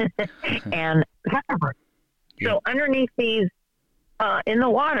and Zuckerberg. Yeah. So underneath these, in the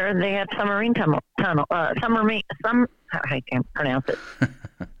water, they have submarine tunnel. I can't pronounce it.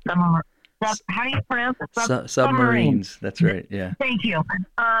 How do you pronounce it? Submarines. That's right. Yeah. Thank you.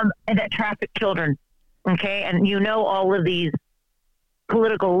 And that traffic children. Okay. And all of these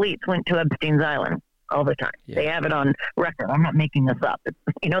political elites went to Epstein's Island all the time. Yeah. They have it on record. I'm not making this up.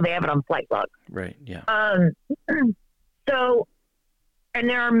 They have it on flight logs. Right. Yeah. So, and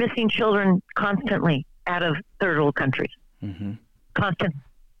there are missing children constantly out of third world countries. Mm-hmm. Constant.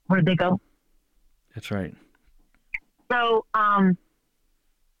 Where'd they go? That's right. So,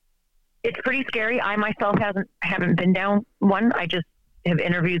 it's pretty scary. I myself haven't been down one. I just have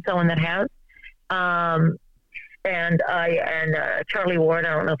interviewed someone that has. And Charlie Ward,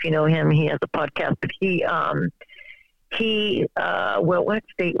 I don't know if you know him. He has a podcast, but what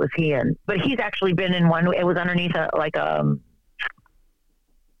state was he in? But he's actually been in one. It was underneath like an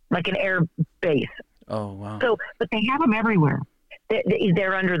air base. Oh, wow. So, but they have them everywhere.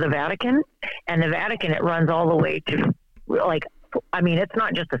 They're under the Vatican, and the Vatican, it runs all the way to it's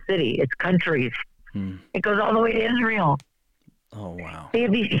not just a city, it's countries. It goes all the way to Israel. Oh, wow. They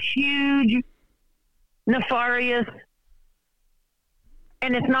have these huge, nefarious,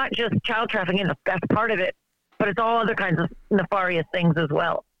 and it's not just child trafficking, that's part of it, but it's all other kinds of nefarious things as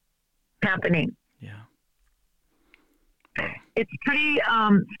well happening. Yeah. It's pretty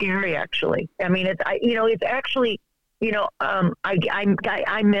scary, actually. I mean, it's actually,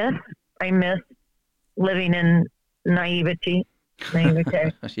 I miss living in naivete, Yeah,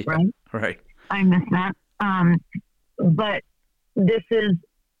 right? right. I missed that. But this is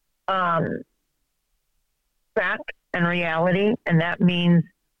fact and reality, and that means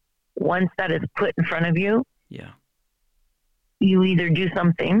once that is put in front of you, Yeah. you either do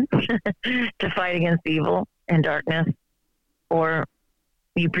something to fight against evil and darkness, or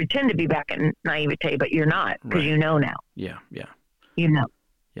you pretend to be back in naivete, but you're not, because Right. you know now. Yeah. Yeah. You know.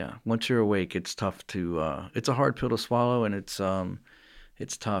 Yeah. Once you're awake, it's tough to. It's a hard pill to swallow, and it's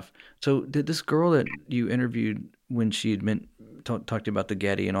tough. So, did this girl that you interviewed when she had talked about the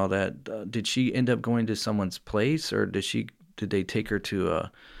Getty and all that? Did she end up going to someone's place, or did they take her to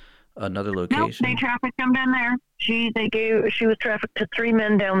another Nope, location? they trafficked them down there. She was trafficked to 3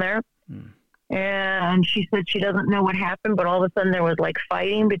 men down there. And she said she doesn't know what happened, but all of a sudden there was like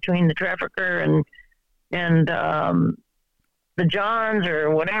fighting between the trafficker and the Johns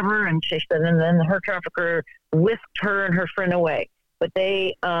or whatever. And she said, and then her trafficker whisked her and her friend away. But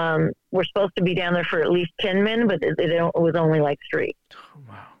they were supposed to be down there for at least 10 men, but it was only like 3. Oh,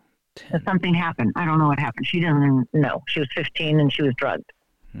 wow. So something happened. I don't know what happened. She doesn't know. She was 15 and she was drugged.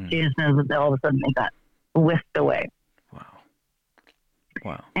 She just knows that all of a sudden they got whisked away.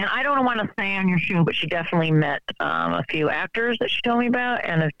 Wow. And I don't want to stay on your shoe, but she definitely met a few actors that she told me about,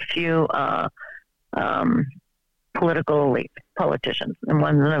 and a few politicians. And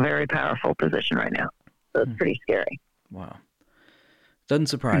one's in a very powerful position right now. So it's pretty scary. Wow. Doesn't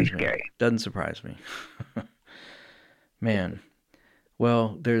surprise Pretty me. scary. Doesn't surprise me. Man.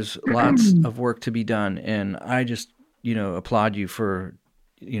 Well, there's lots of work to be done, and I just, applaud you for,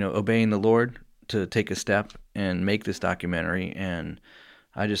 obeying the Lord to take a step and make this documentary. And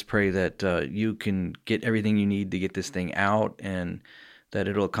I just pray that you can get everything you need to get this thing out, and that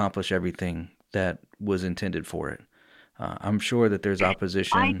it'll accomplish everything that was intended for it. I'm sure that there's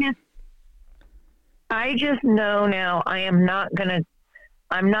opposition. I just know now I'm not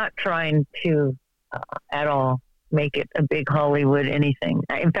trying to at all make it a big Hollywood anything.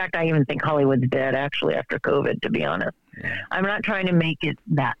 In fact, I even think Hollywood's dead actually after COVID, to be honest. Yeah. I'm not trying to make it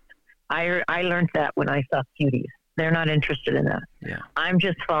that. I learned that when I saw Cuties. They're not interested in that. Yeah. I'm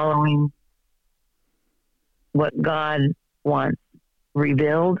just following what God wants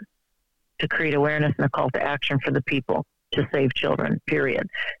revealed to create awareness and a call to action for the people to save children, period.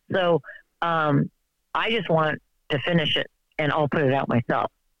 So I just want to finish it, and I'll put it out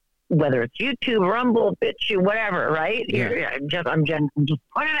myself, whether it's YouTube, Rumble, BitChute, whatever, right? Yeah. I'm just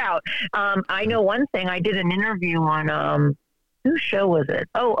put it out. I know one thing. I did an interview on whose show was it?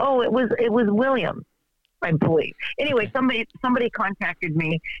 It was William, I believe. Anyway, somebody contacted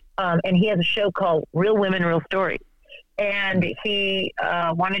me, and he has a show called Real Women, Real Stories. And he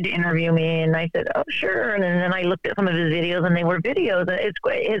wanted to interview me, and I said, "Oh, sure." And then I looked at some of his videos, and they were videos. It's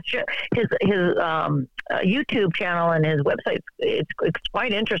his YouTube channel and his website. It's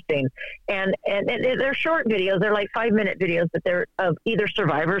quite interesting, and they're short videos. They're like 5-minute videos, but they're of either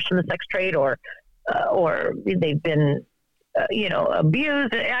survivors from the sex trade or they've been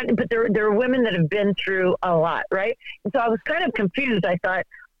abused. But they're women that have been through a lot, right? And so I was kind of confused. I thought,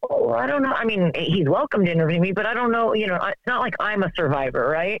 oh, I don't know. I mean, he's welcome to interview me, but I don't know. It's not like I'm a survivor,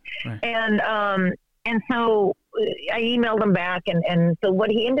 right? And so I emailed him back, and so what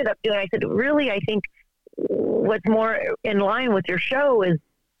he ended up doing, I said, really, I think what's more in line with your show is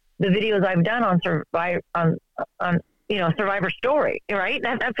the videos I've done on Survivor Story, right?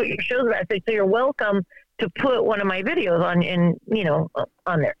 That's what your show's about. So you're welcome to put one of my videos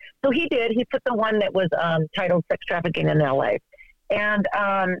on there. So he did. He put the one that was titled "Sex Trafficking in LA." And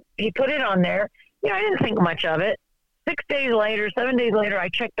he put it on there. I didn't think much of it. 7 days later, I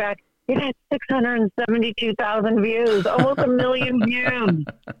checked back. It had 672,000 views, almost 1 million views.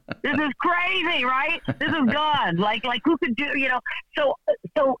 This is crazy, right? This is God. Like who could do, So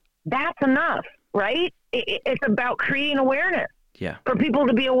that's enough, right? It's about creating awareness. Yeah. For people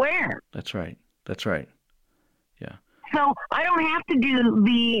to be aware. That's right. Yeah. So I don't have to do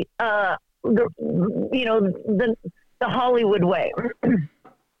the Hollywood way,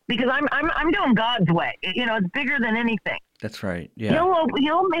 because I'm doing God's way. It's bigger than anything. That's right. Yeah. He'll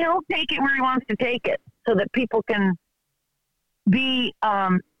take it where he wants to take it, so that people can be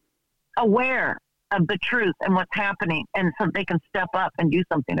aware of the truth and what's happening, and so they can step up and do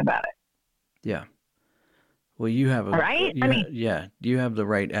something about it. Yeah. Well, you have right. You have the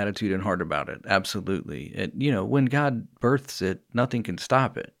right attitude and heart about it. Absolutely. When God births it, nothing can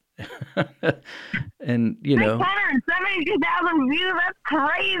stop it. And 672,000 views, that's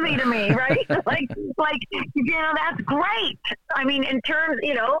crazy to me, right? That's great. I mean, in terms,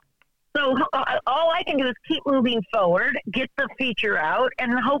 so all I can do is keep moving forward, get the feature out,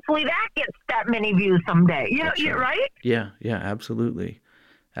 and hopefully that gets that many views someday. Right. Yeah, absolutely.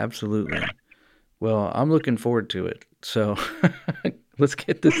 Well, I'm looking forward to it. So let's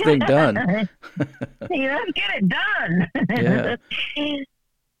get this thing done. Let's get it done. Yeah.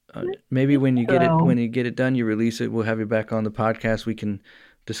 Maybe when you get it done, you release it. We'll have you back on the podcast. We can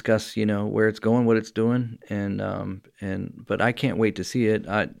discuss, where it's going, what it's doing, but I can't wait to see it.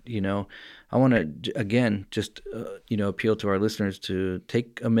 I want to again just appeal to our listeners to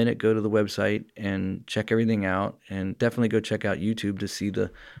take a minute, go to the website and check everything out, and definitely go check out YouTube to see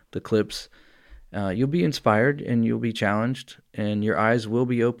the clips. You'll be inspired and you'll be challenged, and your eyes will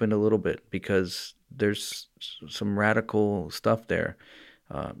be opened a little bit because there's some radical stuff there.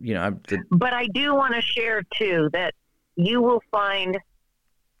 But I do want to share too that you will find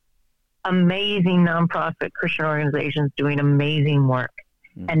amazing nonprofit Christian organizations doing amazing work,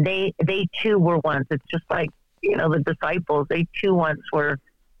 and they too were once. It's just like the disciples. They too once were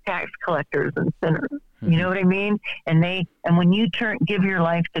tax collectors and sinners. You know what I mean? And when you give your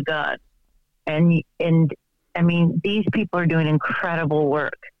life to God, and I mean, these people are doing incredible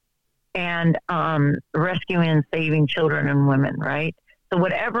work and rescuing and saving children and women, right? So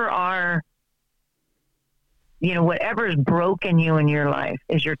whatever is broken you in your life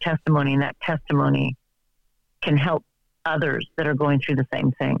is your testimony, and that testimony can help others that are going through the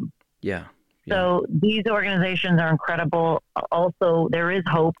same thing. Yeah. So these organizations are incredible. Also, there is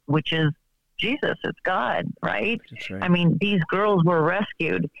hope, which is Jesus. It's God, right? That's right. I mean, these girls were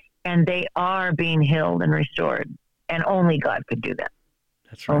rescued, and they are being healed and restored, and only God could do that.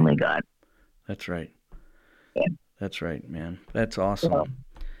 That's right. Only God. That's right. Yeah. That's right, man. That's awesome. Yeah.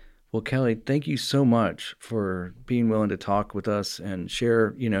 Well, Kelly, thank you so much for being willing to talk with us and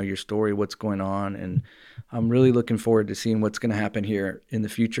share, your story, what's going on. And I'm really looking forward to seeing what's going to happen here in the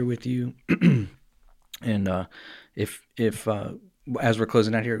future with you. And if as we're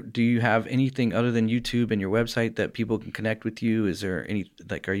closing out here, do you have anything other than YouTube and your website that people can connect with you? Is there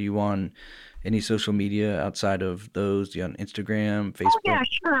are you on any social media outside of those? You on Instagram, Facebook? Oh, yeah,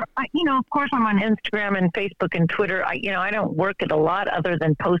 sure. Of course I'm on Instagram and Facebook and Twitter. I don't work at a lot other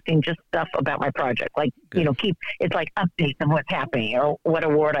than posting just stuff about my project. Like, Good. It's like updates on what's happening or what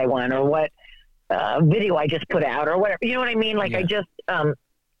award I won or what video I just put out or whatever. You know what I mean? Like, yeah. I just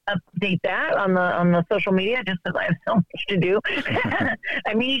update that on the social media just because I have so much to do.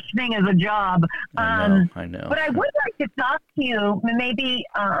 I mean, each thing is a job. I know. But I would like to talk to you maybe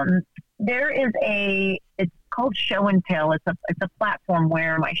there is it's called Show and Tell. It's a platform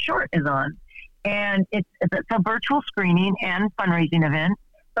where my short is on, and it's a virtual screening and fundraising event.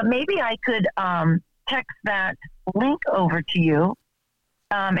 But maybe I could text that link over to you,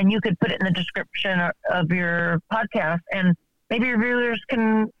 and you could put it in the description of your podcast, and maybe your viewers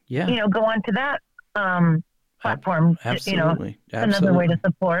can go on to that platform. Absolutely. Another way to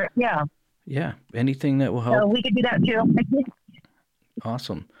support. Yeah. Yeah. Anything that will help. So we could do that too.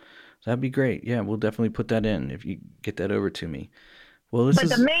 Awesome. That'd be great. Yeah, we'll definitely put that in if you get that over to me. Well,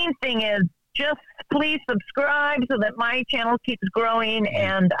 the main thing is just please subscribe so that my channel keeps growing,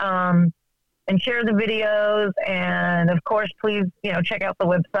 and share the videos, and of course, please check out the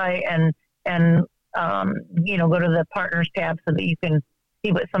website and go to the partners tab so that you can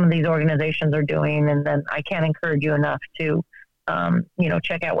see what some of these organizations are doing, and then I can't encourage you enough to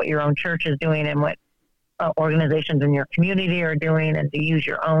check out what your own church is doing and what organizations in your community are doing, and to use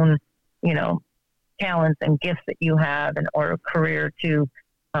your own talents and gifts that you have or career to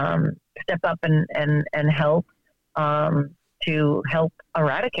step up and help to help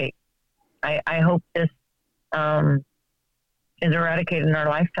eradicate. I hope this is eradicated in our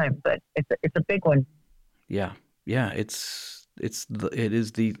lifetime, but it's a big one. Yeah. It is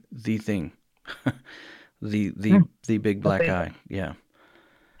the thing, the big black eye. Yeah.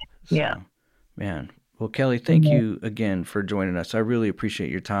 So, yeah. Man. Well, Kelly, thank you again for joining us. I really appreciate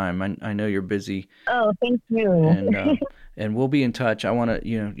your time. I know you're busy. Oh, thank you. And we'll be in touch. I want to,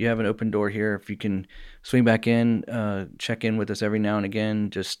 you have an open door here. If you can swing back in, check in with us every now and again,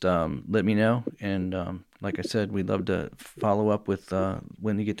 just let me know. And like I said, we'd love to follow up with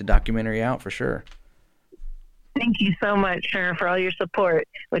when you get the documentary out for sure. Thank you so much, sir, for all your support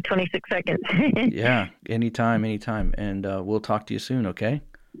with 26 Seconds. Yeah, anytime. And we'll talk to you soon, okay?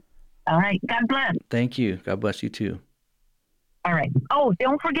 All right. God bless. Thank you. God bless you too. All right. Oh,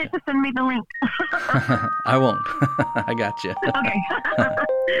 don't forget to send me the link. I won't. I got you. Okay. All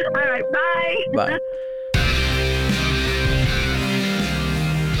right. Bye. Bye.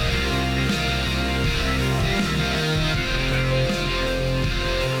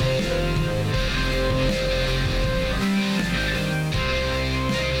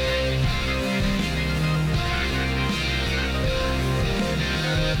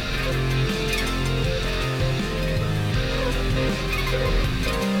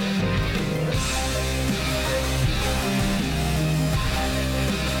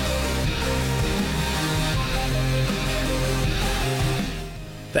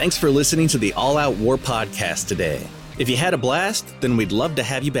 Thanks for listening to the All Out War podcast today. If you had a blast, then we'd love to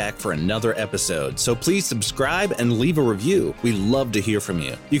have you back for another episode, so please subscribe and leave a review. We love to hear from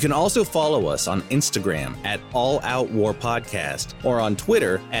you. You can also follow us on Instagram at All Out War Podcast or on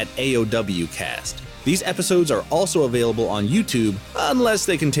Twitter at AOWcast. These episodes are also available on YouTube, unless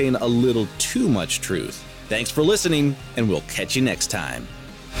they contain a little too much truth. Thanks for listening, and we'll catch you next time.